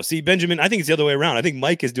 no, see, Benjamin, I think it's the other way around. I think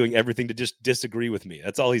Mike is doing everything to just disagree with me.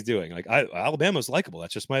 That's all he's doing. Like Alabama's likable.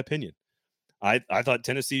 That's just my opinion. I thought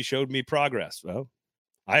Tennessee showed me progress. Well,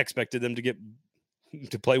 I expected them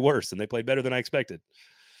to play worse, and they played better than I expected.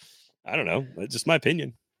 I don't know. It's just my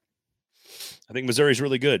opinion. I think Missouri's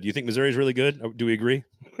really good. Do you think Missouri's really good? Do we agree?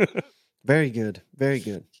 Very good. Very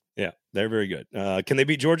good. Yeah, they're very good. Can they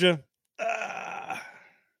beat Georgia?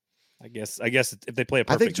 I guess if they play a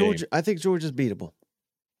perfect game. I think Georgia's beatable.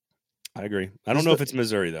 I agree. I don't know if it's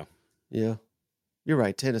Missouri, though. Yeah. You're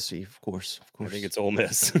right. Tennessee, of course. I think it's Ole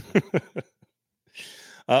Miss.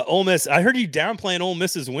 Ole Miss. I heard you downplaying Ole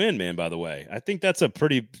Miss's win, man, by the way. I think that's a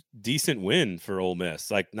pretty decent win for Ole Miss.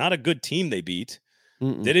 Like, not a good team they beat.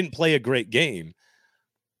 Mm-mm. They didn't play a great game.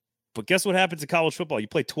 But guess what happens in college football? You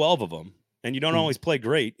play 12 of them, and you don't always play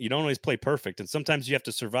great. You don't always play perfect. And sometimes you have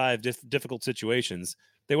to survive difficult situations.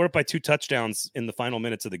 They were up by 2 touchdowns in the final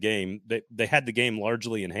minutes of the game. They had the game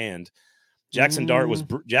largely in hand. Jackson Dart was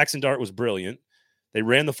brilliant. They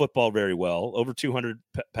ran the football very well, over 200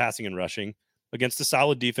 passing and rushing against a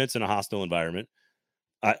solid defense in a hostile environment.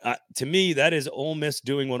 To me, that is Ole Miss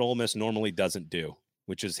doing what Ole Miss normally doesn't do,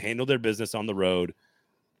 which is handle their business on the road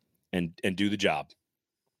and do the job.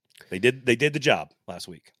 They did the job last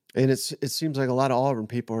week. And it seems like a lot of Auburn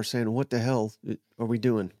people are saying, "What the hell are we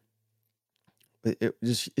doing?" But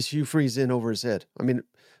it's Hugh Freeze in over his head. I mean,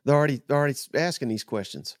 they're already asking these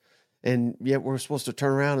questions, and yet we're supposed to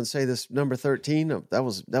turn around and say this number 13. That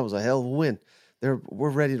was a hell of a win. We're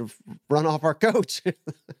ready to run off our coach.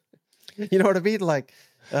 You know what I mean? Like,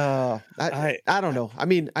 I don't know. I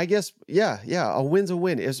mean, I guess a win's a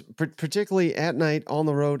win. Is particularly at night on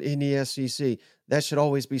the road in the SEC. That should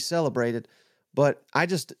always be celebrated. But I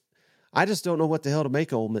just don't know what the hell to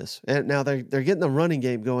make of Ole Miss. And now they're getting the running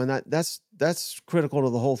game going. That's critical to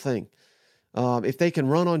the whole thing. If they can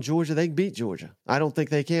run on Georgia, they can beat Georgia. I don't think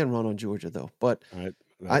they can run on Georgia though. But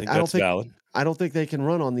I don't think valid. I don't think they can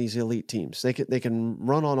run on these elite teams. They can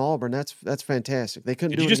run on Auburn. That's fantastic. They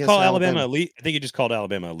couldn't. Did you just call Alabama elite? I think you just called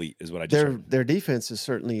Alabama elite. Is what I just heard. Their defense is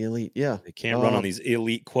certainly elite. Yeah, they can't run on these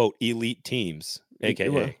elite teams,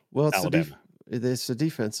 aka it's Alabama. It's the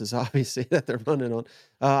defenses, obviously, that they're running on.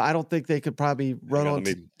 I don't think they could probably run on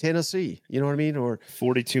Tennessee. You know what I mean? Or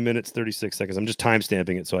 42 minutes, 36 seconds. I'm just time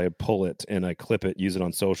stamping it, so I pull it and I clip it, use it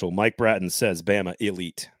on social. Mike Bratton says Bama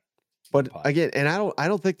elite. But again, and I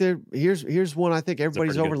don't think they're here's one I think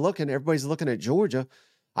everybody's overlooking. Everybody's looking at Georgia.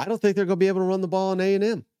 I don't think they're going to be able to run the ball on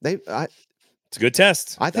A&M. It's a good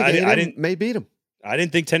test. I think A&M may beat them. I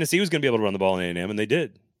didn't think Tennessee was going to be able to run the ball on A&M, and they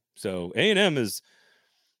did. So A&M is.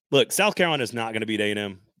 Look, South Carolina is not going to beat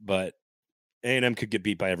A&M, but A&M could get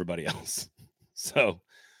beat by everybody else. So,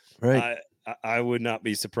 right. I would not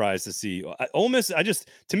be surprised to see Ole Miss.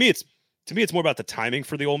 To me, it's more about the timing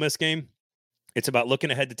for the Ole Miss game. It's about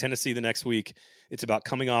looking ahead to Tennessee the next week. It's about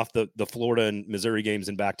coming off the Florida and Missouri games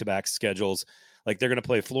in back-to-back schedules. Like they're going to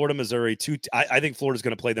play Florida, Missouri. I think Florida's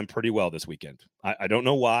going to play them pretty well this weekend. I don't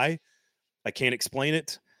know why. I can't explain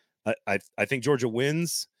it. I think Georgia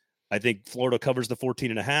wins. I think Florida covers the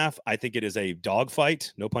 14.5. I think it is a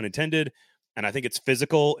dogfight, no pun intended. And I think it's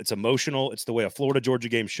physical. It's emotional. It's the way a Florida-Georgia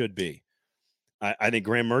game should be. I think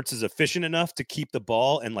Graham Mertz is efficient enough to keep the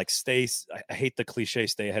ball and stay. I hate the cliche,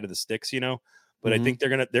 stay ahead of the sticks, but I think they're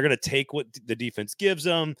gonna take what the defense gives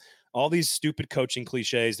them. All these stupid coaching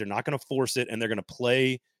cliches. They're not going to force it, and they're going to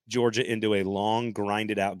play Georgia into a long,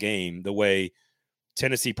 grinded out game the way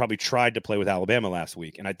Tennessee probably tried to play with Alabama last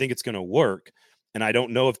week. And I think it's going to work. And I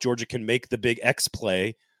don't know if Georgia can make the big X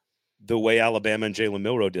play the way Alabama and Jalen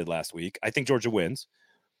Milroe did last week. I think Georgia wins.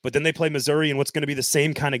 But then they play Missouri in what's going to be the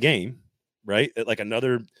same kind of game, right? Like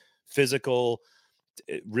another physical,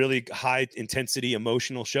 really high intensity,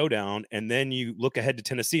 emotional showdown. And then you look ahead to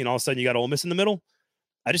Tennessee, and all of a sudden you got Ole Miss in the middle.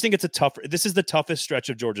 I just think this is the toughest stretch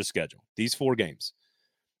of Georgia's schedule, these 4 games.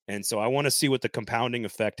 And so I want to see what the compounding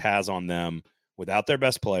effect has on them without their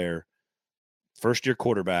best player, first-year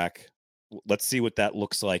quarterback. Let's see what that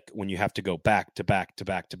looks like when you have to go back to back to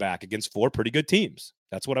back to back against 4 pretty good teams.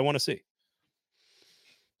 That's what I want to see.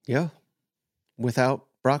 Yeah. Without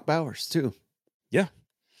Brock Bowers, too. Yeah.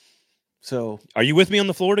 So are you with me on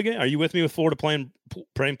the Florida game? Are you with me with Florida playing? I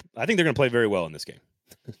think they're going to play very well in this game.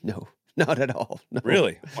 No, not at all. No.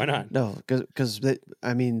 Really? Why not? No, because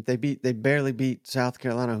they barely beat South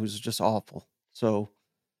Carolina, who's just awful. So,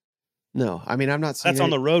 no, I mean, I'm not saying that's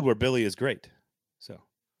on the road where Billy is great. So,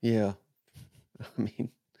 yeah. I mean,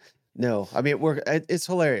 no. I mean, it's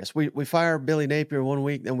hilarious. We fire Billy Napier one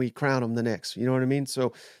week, then we crown him the next. You know what I mean?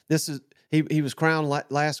 So this is he was crowned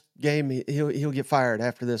last game. He'll get fired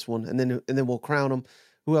after this one, and then we'll crown him.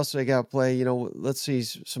 Who else do they got to play? Let's see,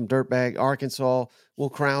 some dirtbag Arkansas. We'll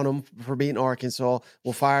crown him for beating Arkansas.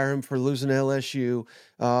 We'll fire him for losing to LSU.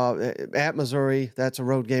 At Missouri, that's a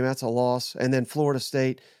road game. That's a loss. And then Florida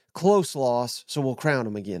State. Close loss, so we'll crown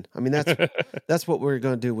him again. I mean, that's what we're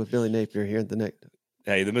going to do with Billy Napier here at the next.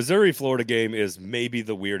 Hey, the Missouri-Florida game is maybe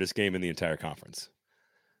the weirdest game in the entire conference.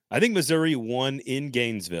 I think Missouri won in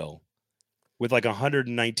Gainesville with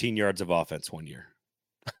 119 yards of offense one year.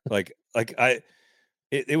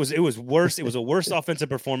 It was worse. It was a worse offensive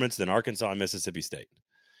performance than Arkansas and Mississippi State.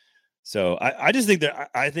 So I just think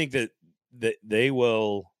that they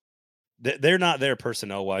will. They're not there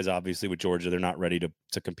personnel-wise, obviously, with Georgia. They're not ready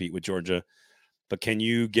to compete with Georgia. But can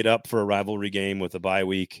you get up for a rivalry game with a bye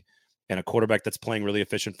week and a quarterback that's playing really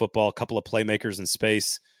efficient football, a couple of playmakers in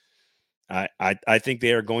space? I think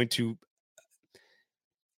they are going to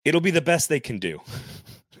 – it'll be the best they can do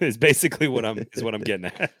is basically what I'm getting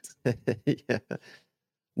at. Yeah.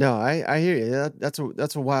 No, I hear you.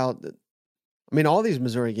 That's a wild. I mean, all these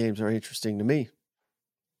Missouri games are interesting to me.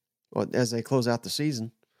 As they close out the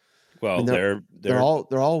season, I Well, mean they're all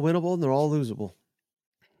winnable and they're all losable.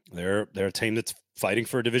 They're a team that's fighting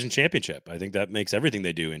for a division championship. I think that makes everything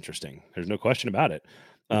they do interesting. There's no question about it.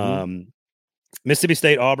 Mm-hmm. Mississippi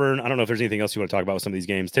State, Auburn. I don't know if there's anything else you want to talk about with some of these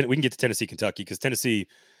games. We can get to Tennessee, Kentucky, because Tennessee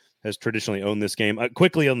has traditionally owned this game.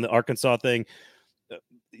 Quickly on the Arkansas thing,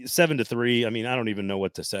 7-3. I mean, I don't even know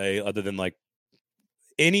what to say other than like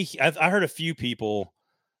I heard a few people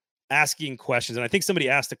asking questions, and I think somebody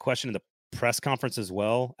asked a question in the press conference as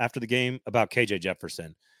well after the game about KJ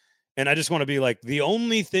Jefferson. And I just want to be like, the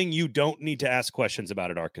only thing you don't need to ask questions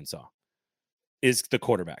about at Arkansas is the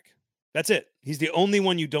quarterback. That's it. He's the only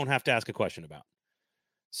one you don't have to ask a question about.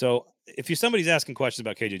 So if somebody's asking questions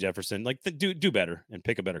about KJ Jefferson, like do better and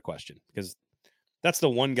pick a better question, because that's the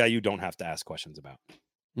one guy you don't have to ask questions about.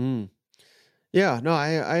 Yeah, no,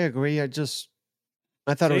 I agree. I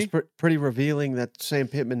thought it was pretty revealing that Sam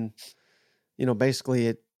Pittman, basically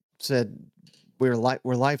it said we're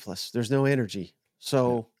lifeless. There's no energy.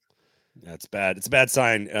 So that's bad. It's a bad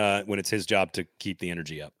sign when it's his job to keep the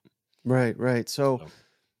energy up. Right. So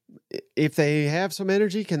if they have some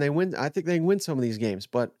energy, can they win? I think they can win some of these games,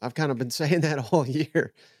 but I've kind of been saying that all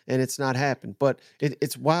year and it's not happened. But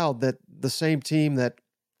it's wild that the same team that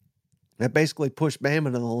basically pushed Bama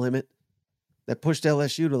to the limit, that pushed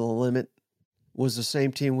LSU to the limit, was the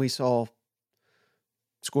same team we saw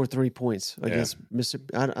score 3 points against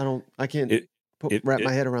Mississippi. I can't wrap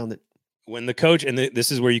my head around it. When the coach, and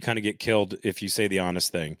this is where you kind of get killed if you say the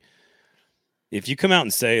honest thing. If you come out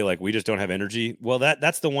and say, like, we just don't have energy, well,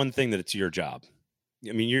 that's the one thing that it's your job.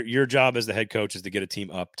 I mean, your job as the head coach is to get a team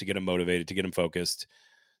up, to get them motivated, to get them focused,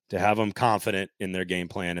 to have them confident in their game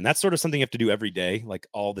plan. And that's sort of something you have to do every day, like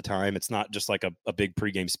all the time. It's not just like a big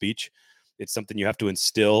pregame speech. It's something you have to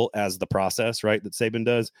instill as the process, right, that Saban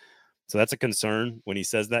does. So that's a concern when he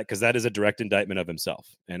says that, because that is a direct indictment of himself.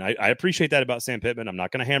 And I appreciate that about Sam Pittman. I'm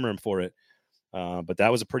not going to hammer him for it. But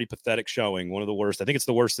that was a pretty pathetic showing. One of the worst. I think it's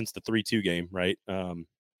the worst since the 3-2 game, right?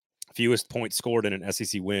 Fewest points scored in an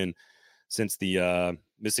SEC win since the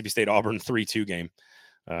Mississippi State Auburn 3-2 game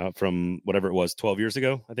from whatever it was, 12 years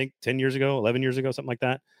ago, I think, 10 years ago, 11 years ago, something like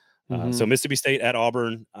that. So Mississippi State at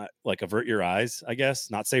Auburn, like avert your eyes, I guess.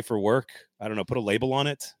 Not safe for work. I don't know. Put a label on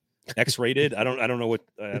it. X-rated. I don't know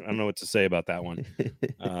what to say about that one.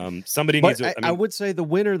 Somebody needs. I would say the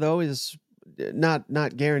winner though is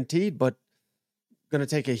not guaranteed, but going to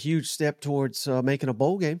take a huge step towards making a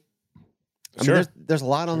bowl game. I mean, there's a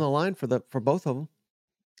lot on the line for both of them.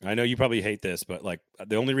 I know you probably hate this, but like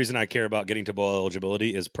the only reason I care about getting to bowl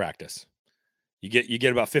eligibility is practice. You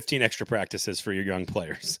get about 15 extra practices for your young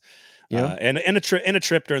players, and a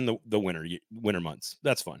trip during the winter months.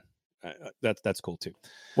 That's fun. That's cool too.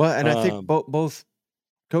 Well, and I think both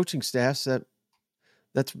coaching staffs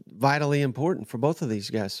that's vitally important for both of these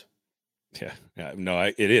guys. Yeah, no,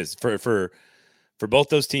 it is for both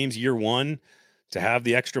those teams. Year one, to have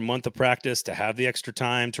the extra month of practice, to have the extra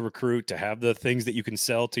time to recruit, to have the things that you can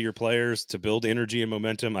sell to your players, to build energy and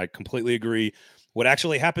momentum. I completely agree. What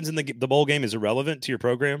actually happens in the bowl game is irrelevant to your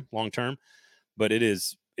program long term, but it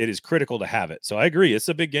is critical to have it. So I agree. It's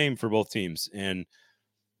a big game for both teams. And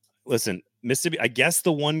listen, Mississippi, I guess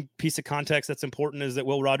the one piece of context that's important is that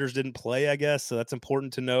Will Rogers didn't play, I guess. So that's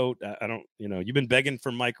important to note. I don't, you've been begging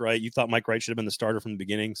for Mike Wright. You thought Mike Wright should have been the starter from the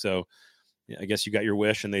beginning. So yeah, I guess you got your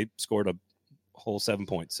wish, and they scored a whole 7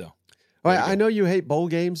 points. So I know you hate bowl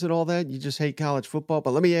games and all that. You just hate college football.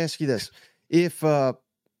 But let me ask you this.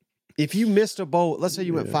 If you missed a bowl, let's say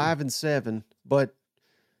you went 5-7, but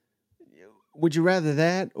would you rather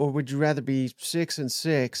that, or would you rather be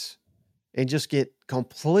 6-6 and just get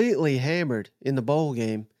completely hammered in the bowl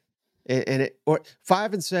game, or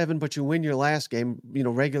 5-7, but you win your last game,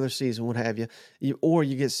 regular season, what have you, or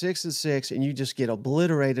you get 6-6 and you just get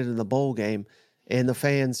obliterated in the bowl game, and the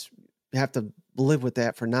fans have to live with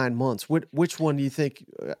that for 9 months? Which one do you think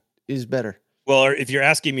is better? Well, if you're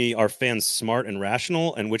asking me, are fans smart and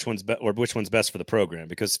rational, and which one's best for the program?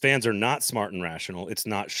 Because fans are not smart and rational. It's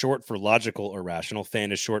not short for logical or rational.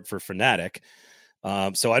 Fan is short for fanatic.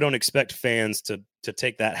 So I don't expect fans to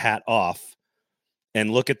take that hat off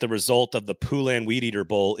and look at the result of the Poulan Weed Eater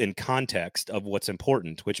Bowl in context of what's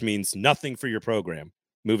important, which means nothing for your program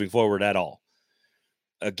moving forward at all.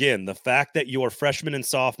 Again, the fact that your freshman and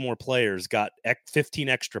sophomore players got 15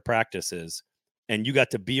 extra practices, and you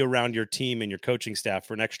got to be around your team and your coaching staff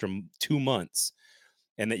for an extra 2 months,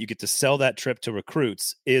 and that you get to sell that trip to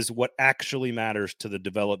recruits, is what actually matters to the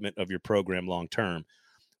development of your program long term.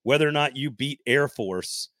 Whether or not you beat Air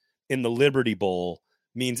Force in the Liberty Bowl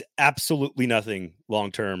means absolutely nothing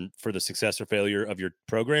long-term for the success or failure of your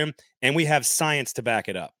program. And we have science to back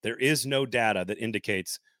it up. There is no data that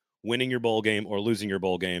indicates winning your bowl game or losing your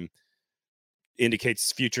bowl game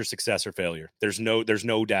indicates future success or failure. There's no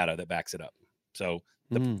data that backs it up. So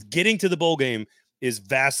getting to the bowl game is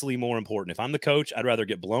vastly more important. If I'm the coach, I'd rather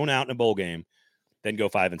get blown out in a bowl game than go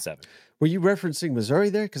 5-7. Were you referencing Missouri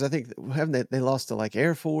there? Because I think haven't they lost to like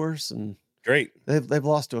Air Force and great. They've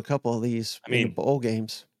lost to a couple of these in the bowl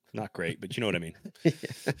games. Not great, but you know what I mean.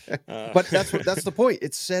 But that's the point.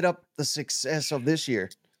 It set up the success of this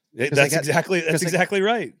year. That's exactly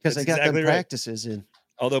right. Because they got them practices in.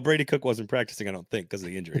 Although Brady Cook wasn't practicing, I don't think, because of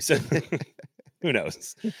the injury. So who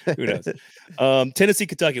knows? Who knows? Tennessee,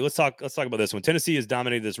 Kentucky. Let's talk about this one. Tennessee has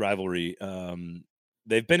dominated this rivalry.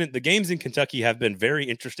 The games in Kentucky have been very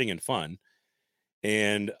interesting and fun.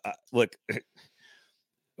 And look,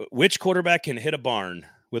 which quarterback can hit a barn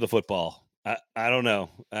with a football? I don't know.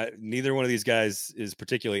 Neither one of these guys is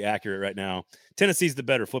particularly accurate right now. Tennessee's the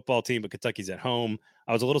better football team, but Kentucky's at home.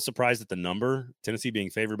 I was a little surprised at the number. Tennessee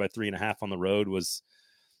being favored by 3.5 on the road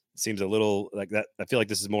seems a little like that. I feel like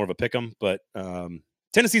this is more of a pick 'em, but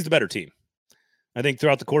Tennessee's the better team. I think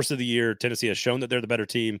throughout the course of the year, Tennessee has shown that they're the better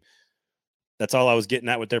team. That's all I was getting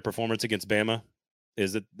at with their performance against Bama,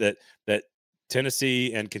 is that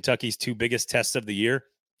Tennessee and Kentucky's two biggest tests of the year.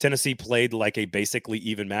 Tennessee played like a basically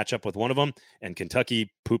even matchup with one of them, and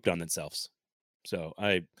Kentucky pooped on themselves. So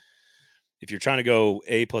if you're trying to go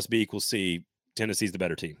A plus B equals C, Tennessee's the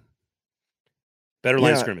better team. Better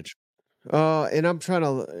line of scrimmage. And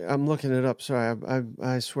I'm looking it up. Sorry,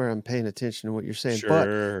 I swear I'm paying attention to what you're saying.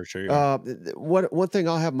 Sure. One thing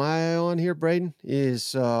I'll have my eye on here, Braden,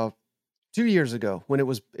 is 2 years ago when it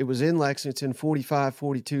was in Lexington,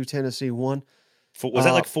 45-42, Tennessee won. Was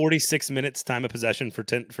that like 46 minutes time of possession for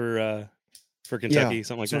Kentucky,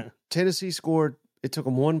 something like that? Tennessee scored. It took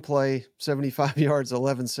them one play, 75 yards,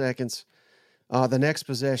 11 seconds. The next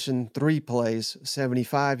possession, 3 plays,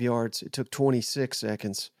 75 yards. It took 26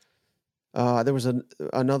 seconds. There was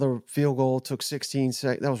another field goal, took 16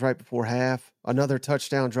 seconds. That was right before half. Another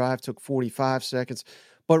touchdown drive took 45 seconds.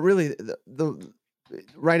 But really, the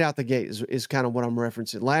right out the gate is kind of what I'm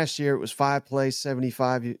referencing. Last year, it was 5 plays,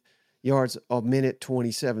 75 yards, a minute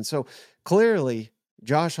 27. So clearly,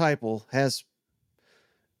 Josh Heupel has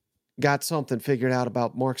got something figured out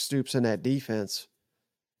about Mark Stoops and that defense.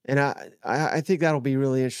 And I think that'll be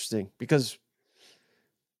really interesting because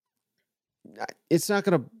it's not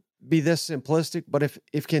going to be this simplistic, but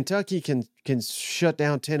if Kentucky can shut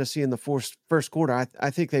down Tennessee in the first quarter, I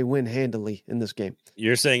think they win handily in this game.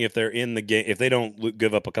 You're saying if they're in the game, if they don't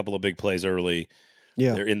give up a couple of big plays early,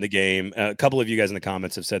 they're in the game. A couple of you guys in the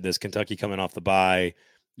comments have said this. Kentucky coming off the bye,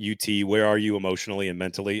 UT, where are you emotionally and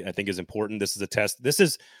mentally? I think is important. This is a test. This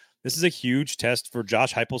is a huge test for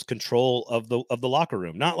Josh Heupel's control of the locker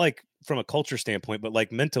room. Not like from a culture standpoint, but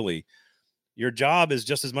like mentally. Your job is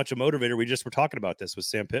just as much a motivator. We just were talking about this with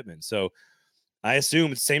Sam Pittman. So I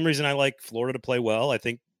assume it's the same reason I like Florida to play well. I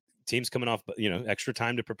think teams coming off, extra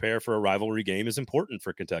time to prepare for a rivalry game is important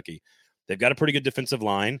for Kentucky. They've got a pretty good defensive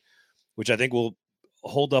line, which I think will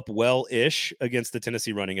hold up well-ish against the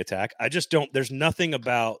Tennessee running attack. There's nothing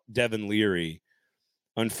about Devin Leary,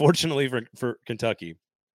 unfortunately for Kentucky.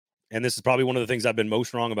 And this is probably one of the things I've been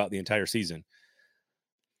most wrong about the entire season.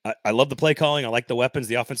 I love the play calling. I like the weapons.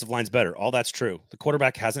 The offensive line's better. All that's true. The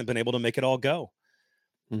quarterback hasn't been able to make it all go.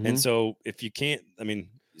 Mm-hmm. And so if you can't,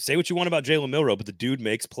 say what you want about Jalen Milroe, but the dude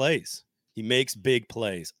makes plays. He makes big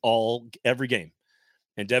plays every game.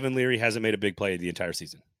 And Devin Leary hasn't made a big play the entire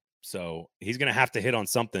season. So he's going to have to hit on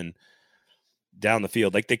something down the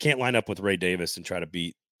field. Like they can't line up with Ray Davis and try to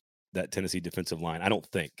beat that Tennessee defensive line. I don't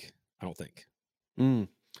think. Mm.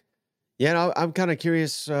 Yeah, no, I'm kind of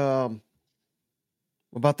curious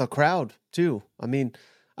about the crowd too.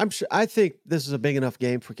 I think this is a big enough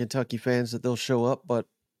game for Kentucky fans that they'll show up, but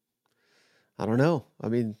I don't know.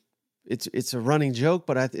 It's a running joke,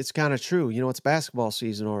 but it's kind of true. It's basketball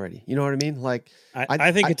season already. You know what I mean? Like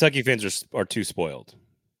I think Kentucky fans are too spoiled.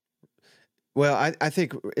 Well, I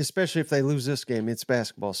think especially if they lose this game, it's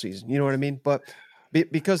basketball season. You know what I mean? But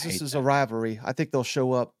because this is a rivalry, I think they'll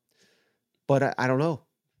show up. But I don't know.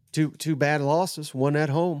 Two bad losses, one at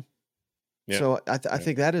home. Yeah. So I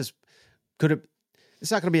think that is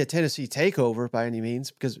it's not going to be a Tennessee takeover by any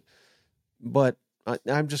means but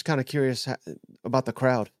I'm just kind of curious about the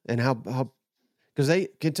crowd and how because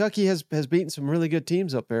Kentucky has beaten some really good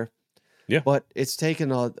teams up there. Yeah. But it's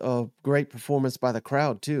taken a great performance by the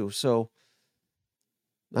crowd too. So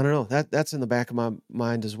I don't know. That's in the back of my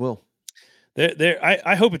mind as well.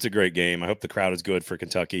 I hope it's a great game. I hope the crowd is good for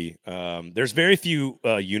Kentucky. There's very few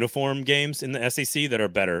uniform games in the SEC that are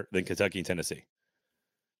better than Kentucky and Tennessee.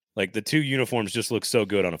 Like the two uniforms just look so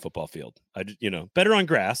good on a football field. Better on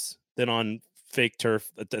grass than on fake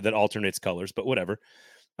turf that alternates colors, but whatever.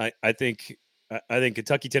 I think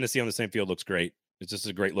Kentucky, Tennessee on the same field looks great. It's just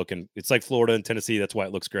a great looking. It's like Florida and Tennessee. That's why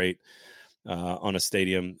it looks great on a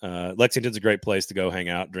stadium. Lexington's a great place to go hang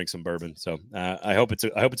out, drink some bourbon. So I hope it's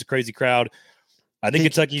a crazy crowd. I think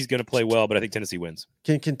Kentucky's going to play well, but I think Tennessee wins.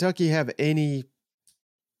 Can Kentucky have any?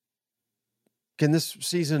 Can this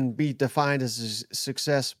season be defined as a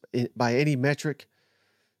success by any metric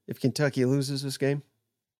if Kentucky loses this game?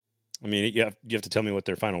 I mean, you have to tell me what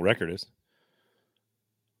their final record is.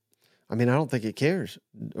 I mean, I don't think it cares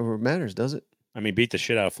or matters, does it? I mean, beat the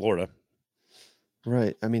shit out of Florida.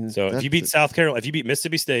 Right. I mean, so if you beat South Carolina, if you beat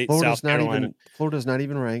Mississippi State, Florida's not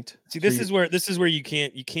even ranked. See, this is where you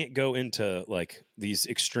can't go into like these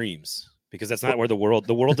extremes because that's not where the world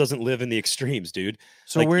doesn't live in the extremes, dude.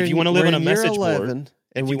 So like, if you want to live on a message board, and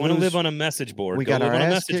if you want to live on a message board, we got our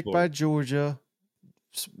ass kicked by Georgia,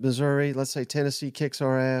 Missouri. Let's say Tennessee kicks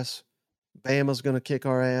our ass. Bama's going to kick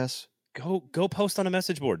our ass. Go post on a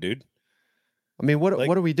message board, dude. I mean, what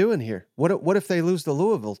are we doing here? What if they lose to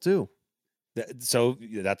Louisville too? You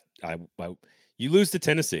lose to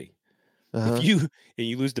Tennessee. If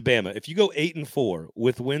you lose to Bama, if you go 8-4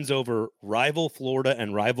 with wins over rival Florida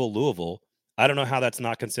and rival Louisville, I don't know how that's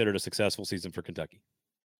not considered a successful season for Kentucky.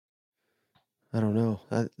 I don't know.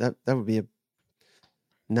 That would be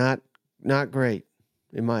not great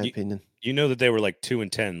in my opinion. You know that they were like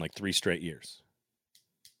 2-10, like 3 straight years,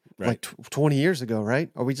 right? Like 20 years ago, right?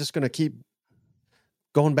 Are we just going to keep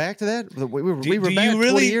going back to that? We were back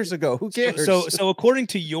 20 years ago. Who cares? So according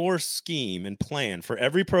to your scheme and plan for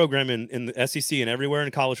every program in the SEC and everywhere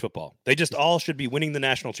in college football, they just all should be winning the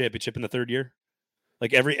national championship in the third year?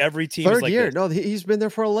 Like every team third is like year? this. No, he's been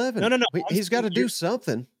there for 11. No. He's got to do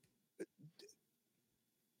something.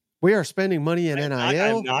 We are spending money in NIL.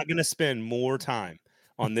 I'm not going to spend more time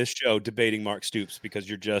on this show debating Mark Stoops because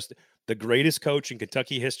you're just the greatest coach in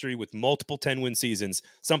Kentucky history with multiple 10-win seasons,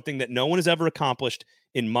 something that no one has ever accomplished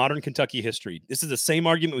in modern Kentucky history. This is the same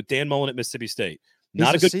argument with Dan Mullen at Mississippi State.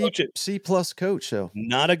 Not a good coach at C+ coach, though.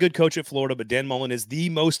 Not a good coach at Florida, but Dan Mullen is the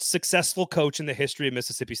most successful coach in the history of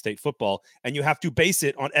Mississippi State football, and you have to base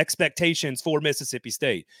it on expectations for Mississippi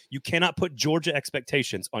State. You cannot put Georgia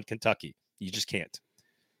expectations on Kentucky. You just can't.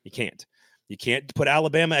 You can't. You can't put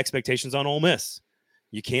Alabama expectations on Ole Miss.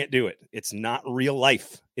 You can't do it. It's not real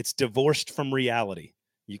life. It's divorced from reality.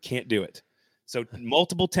 You can't do it. So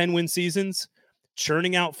multiple 10-win seasons,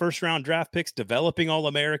 churning out first-round draft picks, developing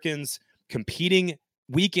All-Americans, competing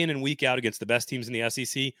week in and week out against the best teams in the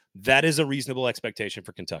SEC, that is a reasonable expectation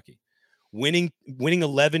for Kentucky. Winning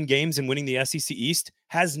 11 games and winning the SEC East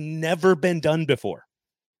has never been done before.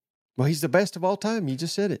 Well, he's the best of all time. You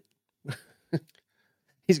just said it.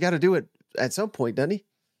 He's got to do it at some point, doesn't he?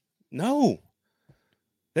 No.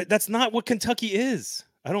 That's not what Kentucky is.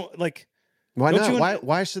 I don't like. Why not?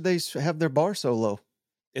 Why should they have their bar so low?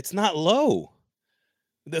 It's not low.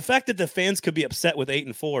 The fact that the fans could be upset with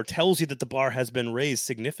 8-4 tells you that the bar has been raised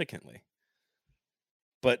significantly.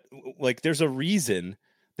 But like, there's a reason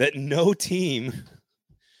that no team.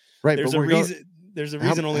 Right. There's a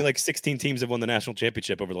reason only like 16 teams have won the national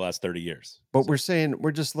championship over the last 30 years. But we're saying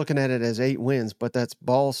we're just looking at it as 8 wins, but that's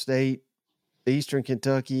Ball State, Eastern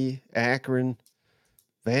Kentucky, Akron,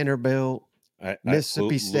 Vanderbilt,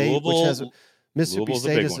 Mississippi State, which has Mississippi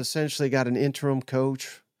State has essentially got an interim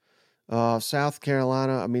coach. South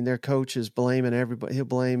Carolina, I mean, their coach is blaming everybody. He'll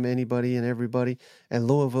blame anybody and everybody. And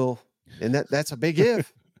Louisville, and that's a big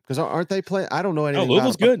if because aren't they playing? I don't know anything.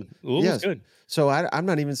 Louisville's about good. Louisville's good. So I'm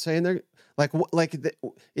not even saying they're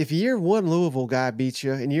if year 1 Louisville guy beats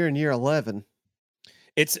you and you're in year 11.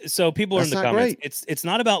 It's so people are in the comments. Great. It's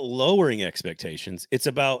not about lowering expectations. It's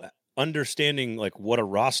about understanding like what a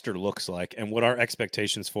roster looks like and what our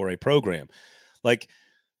expectations for a program. Like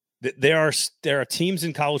there are teams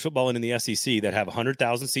in college football and in the SEC that have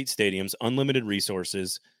 100,000 seat stadiums, unlimited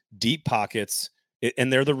resources, deep pockets,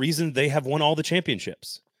 and they're the reason they have won all the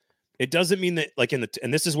championships. It doesn't mean that like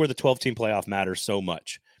and this is where the 12-team playoff matters so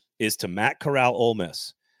much, is to Matt Corral Ole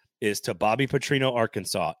Miss, is to Bobby Petrino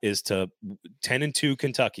Arkansas, is to 10-2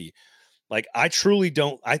 Kentucky. Like I truly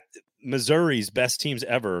don't. Missouri's best teams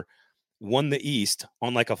ever won the East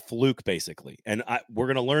on like a fluke, basically. And we're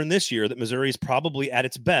going to learn this year that Missouri is probably at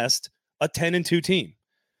its best a 10-2 team.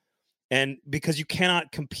 And because you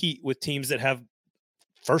cannot compete with teams that have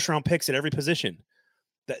first-round picks at every position.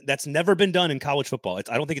 That's never been done in college football.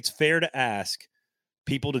 I don't think it's fair to ask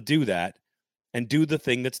people to do that and do the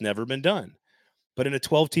thing that's never been done. But in a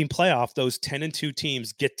 12-team playoff, those 10-2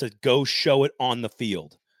 teams get to go show it on the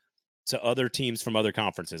field to other teams from other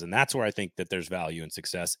conferences. And that's where I think that there's value and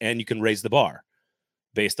success. And you can raise the bar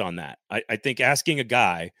based on that. I think asking a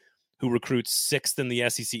guy who recruits 6th in the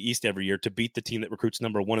SEC East every year to beat the team that recruits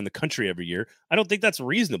number 1 in the country every year, I don't think that's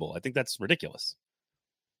reasonable. I think that's ridiculous.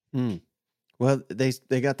 Well,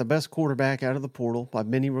 they got the best quarterback out of the portal by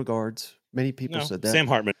many regards. Many people said that. Sam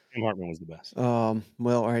Hartman. Sam Hartman was the best.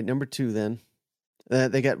 Well, all right, number 2 then.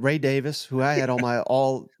 They got Ray Davis, who I had on my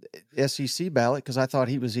all SEC ballot because I thought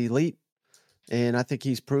he was elite, and I think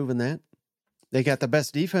he's proven that. They got the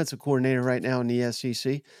best defensive coordinator right now in the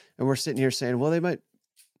SEC, and we're sitting here saying, well,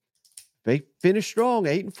 they finish strong,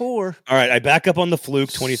 8-4. All right, I back up on the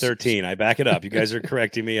fluke 2013. I back it up. You guys are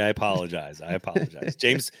correcting me. I apologize.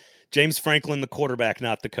 James Franklin, the quarterback,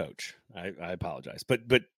 not the coach. I apologize.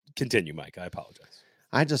 But continue, Mike. I apologize.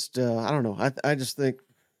 I just I don't know. I just think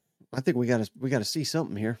we gotta see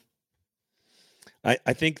something here.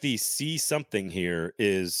 I think the see something here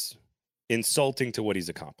is insulting to what he's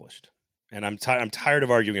accomplished. And I'm tired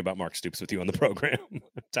of arguing about Mark Stoops with you on the program. I'm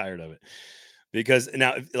tired of it. Because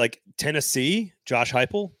now, like Tennessee, Josh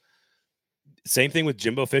Heupel, same thing with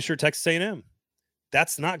Jimbo Fisher, Texas A&M.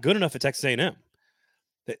 That's not good enough at Texas A&M.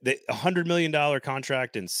 The $100 million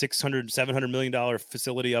contract and $700 million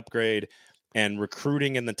facility upgrade and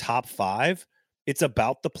recruiting in the top 5, it's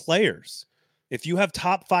about the players. If you have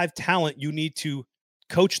top 5 talent, you need to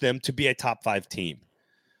coach them to be a top 5 team.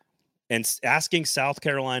 And asking South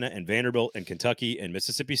Carolina and Vanderbilt and Kentucky and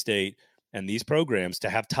Mississippi State and these programs to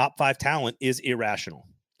have top 5 talent is irrational.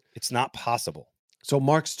 It's not possible. So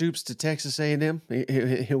Mark Stoops to Texas A&M,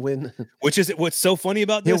 he'll win. Which is what's so funny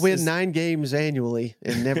about this. He'll win 9 games annually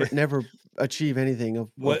and never achieve anything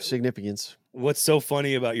of significance. What's so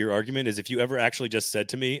funny about your argument is if you ever actually just said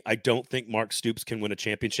to me, I don't think Mark Stoops can win a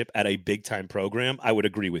championship at a big-time program, I would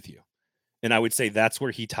agree with you. And I would say that's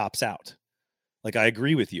where he tops out. Like, I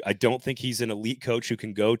agree with you. I don't think he's an elite coach who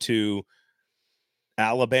can go to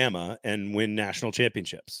Alabama and win national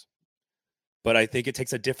championships. But I think it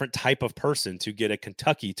takes a different type of person to get a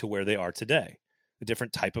Kentucky to where they are today, a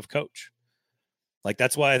different type of coach. Like,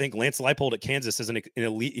 that's why I think Lance Leipold at Kansas is an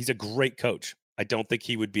elite. He's a great coach. I don't think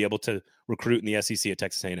he would be able to recruit in the SEC at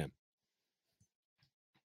Texas A&M.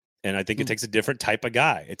 And I think it takes a different type of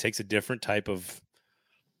guy. It takes a different type of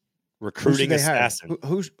recruiting assassin.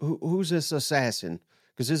 Who's this assassin?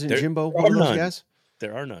 Because isn't Jimbo one of those guys?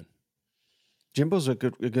 There are none. Jimbo's a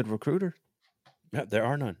good recruiter. Yeah, there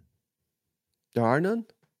are none. There are none?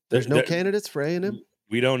 There's no candidates for A&M?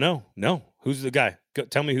 We don't know. No. Who's the guy?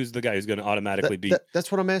 Tell me who's the guy who's going to automatically beat. That's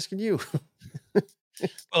what I'm asking you.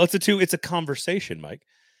 Well, it's a conversation, Mike.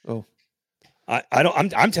 Oh.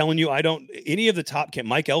 I'm telling you, I don't any of the top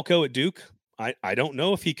Mike Elko at Duke. I don't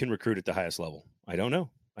know if he can recruit at the highest level. I don't know.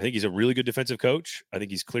 I think he's a really good defensive coach. I think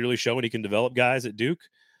he's clearly showing he can develop guys at Duke.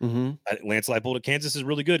 Mm-hmm. Lance Leipold at Kansas is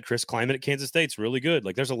really good. Chris Kleiman at Kansas State's really good.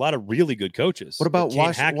 Like, there's a lot of really good coaches. What about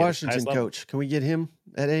Washington coach? Can we get him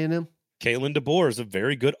at A&M? Kalen DeBoer is a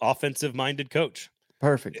very good offensive-minded coach.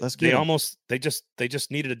 Perfect. Let's get him. They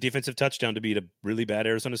just needed a defensive touchdown to beat a really bad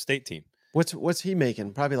Arizona State team. What's he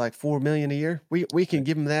making? Probably like $4 million a year. We can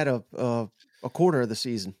give him that a quarter of the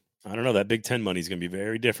season. I don't know. That Big Ten money is going to be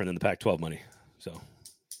very different than the Pac-12 money. So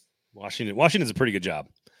Washington's a pretty good job.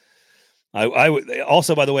 I would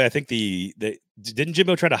also, by the way, I think didn't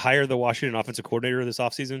Jimbo try to hire the Washington offensive coordinator this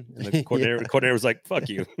offseason? And the coordinator was like, "Fuck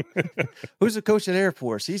you." Who's the coach at Air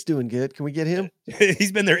Force? He's doing good. Can we get him?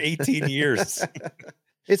 He's been there 18 years.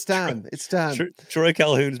 It's time. It's time. Troy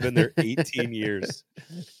Calhoun's been there 18 years.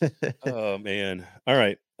 Oh man. All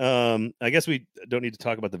right. I guess we don't need to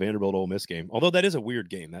talk about the Vanderbilt Ole Miss game, although that is a weird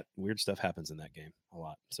game. That weird stuff happens in that game a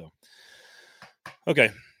lot. So,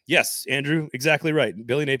 okay. Yes, Andrew, exactly right.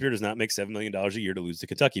 Billy Napier does not make $7 million a year to lose to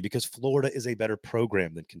Kentucky because Florida is a better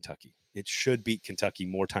program than Kentucky. It should beat Kentucky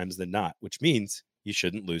more times than not, which means you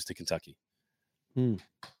shouldn't lose to Kentucky.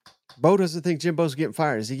 Bo doesn't think Jimbo's getting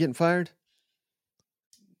fired. Is he getting fired?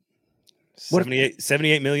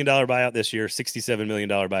 $78 million buyout this year, $67 million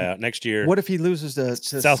buyout next year. What if he loses to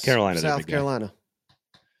South Carolina? South Carolina.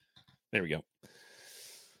 There we go.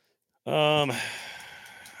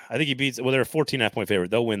 I think he beats. Well, they're a 14.5-point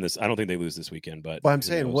favorite. They'll win this. I don't think they lose this weekend. But I'm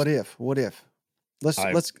saying, what if?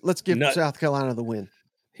 Let's give South Carolina the win.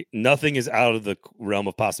 Nothing is out of the realm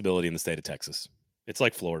of possibility in the state of Texas. It's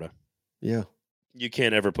like Florida. Yeah, you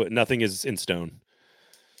can't ever nothing is in stone,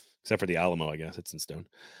 except for the Alamo. I guess it's in stone.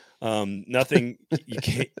 Nothing.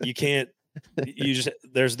 You can't. You just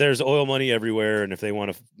there's oil money everywhere, and if they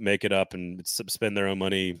want to make it up and spend their own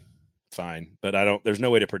money, fine. But there's no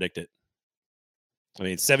way to predict it. I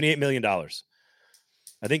mean, $78 million.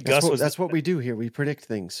 I think that's what we do here. We predict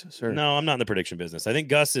things, sir. No, I'm not in the prediction business. I think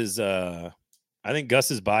Gus's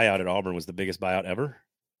buyout at Auburn was the biggest buyout ever,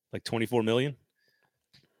 like $24 million.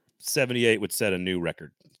 78 would set a new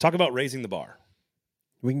record. Talk about raising the bar.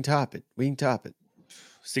 We can top it.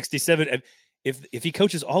 67. If he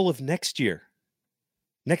coaches all of next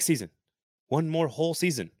season, one more whole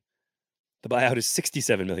season, the buyout is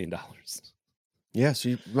 $67 million. Yeah, so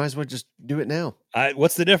you might as well just do it now.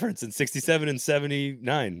 What's the difference in 67 and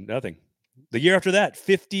 79? Nothing. The year after that,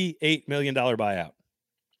 $58 million buyout.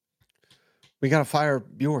 We got to fire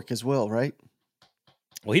Bjork as well, right?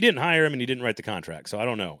 Well, he didn't hire him and he didn't write the contract, so I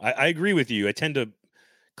don't know. I agree with you. I tend to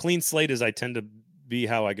clean slate as I tend to be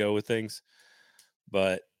how I go with things,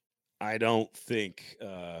 but I don't think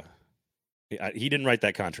he didn't write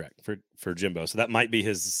that contract for Jimbo, so that might be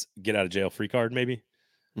his get out of jail free card, maybe.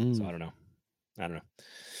 So I don't know.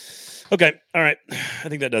 Okay, all right. I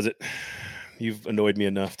think that does it. You've annoyed me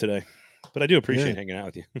enough today, but I do appreciate hanging out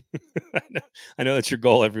with you. I know that's your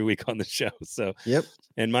goal every week on the show. So yep.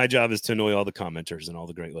 And my job is to annoy all the commenters and all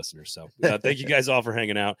the great listeners. So thank you guys all for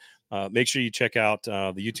hanging out. Make sure you check out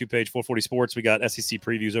the YouTube page, 440 Sports. We got SEC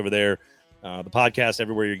previews over there. The podcast,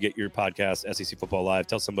 everywhere you get your podcast, SEC Football Live.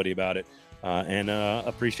 Tell somebody about it. And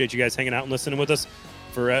appreciate you guys hanging out and listening with us.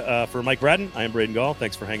 For Mike Braden, I am Braden Gall.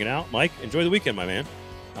 Thanks for hanging out. Mike, enjoy the weekend, my man.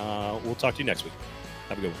 We'll talk to you next week.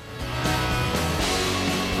 Have a good one.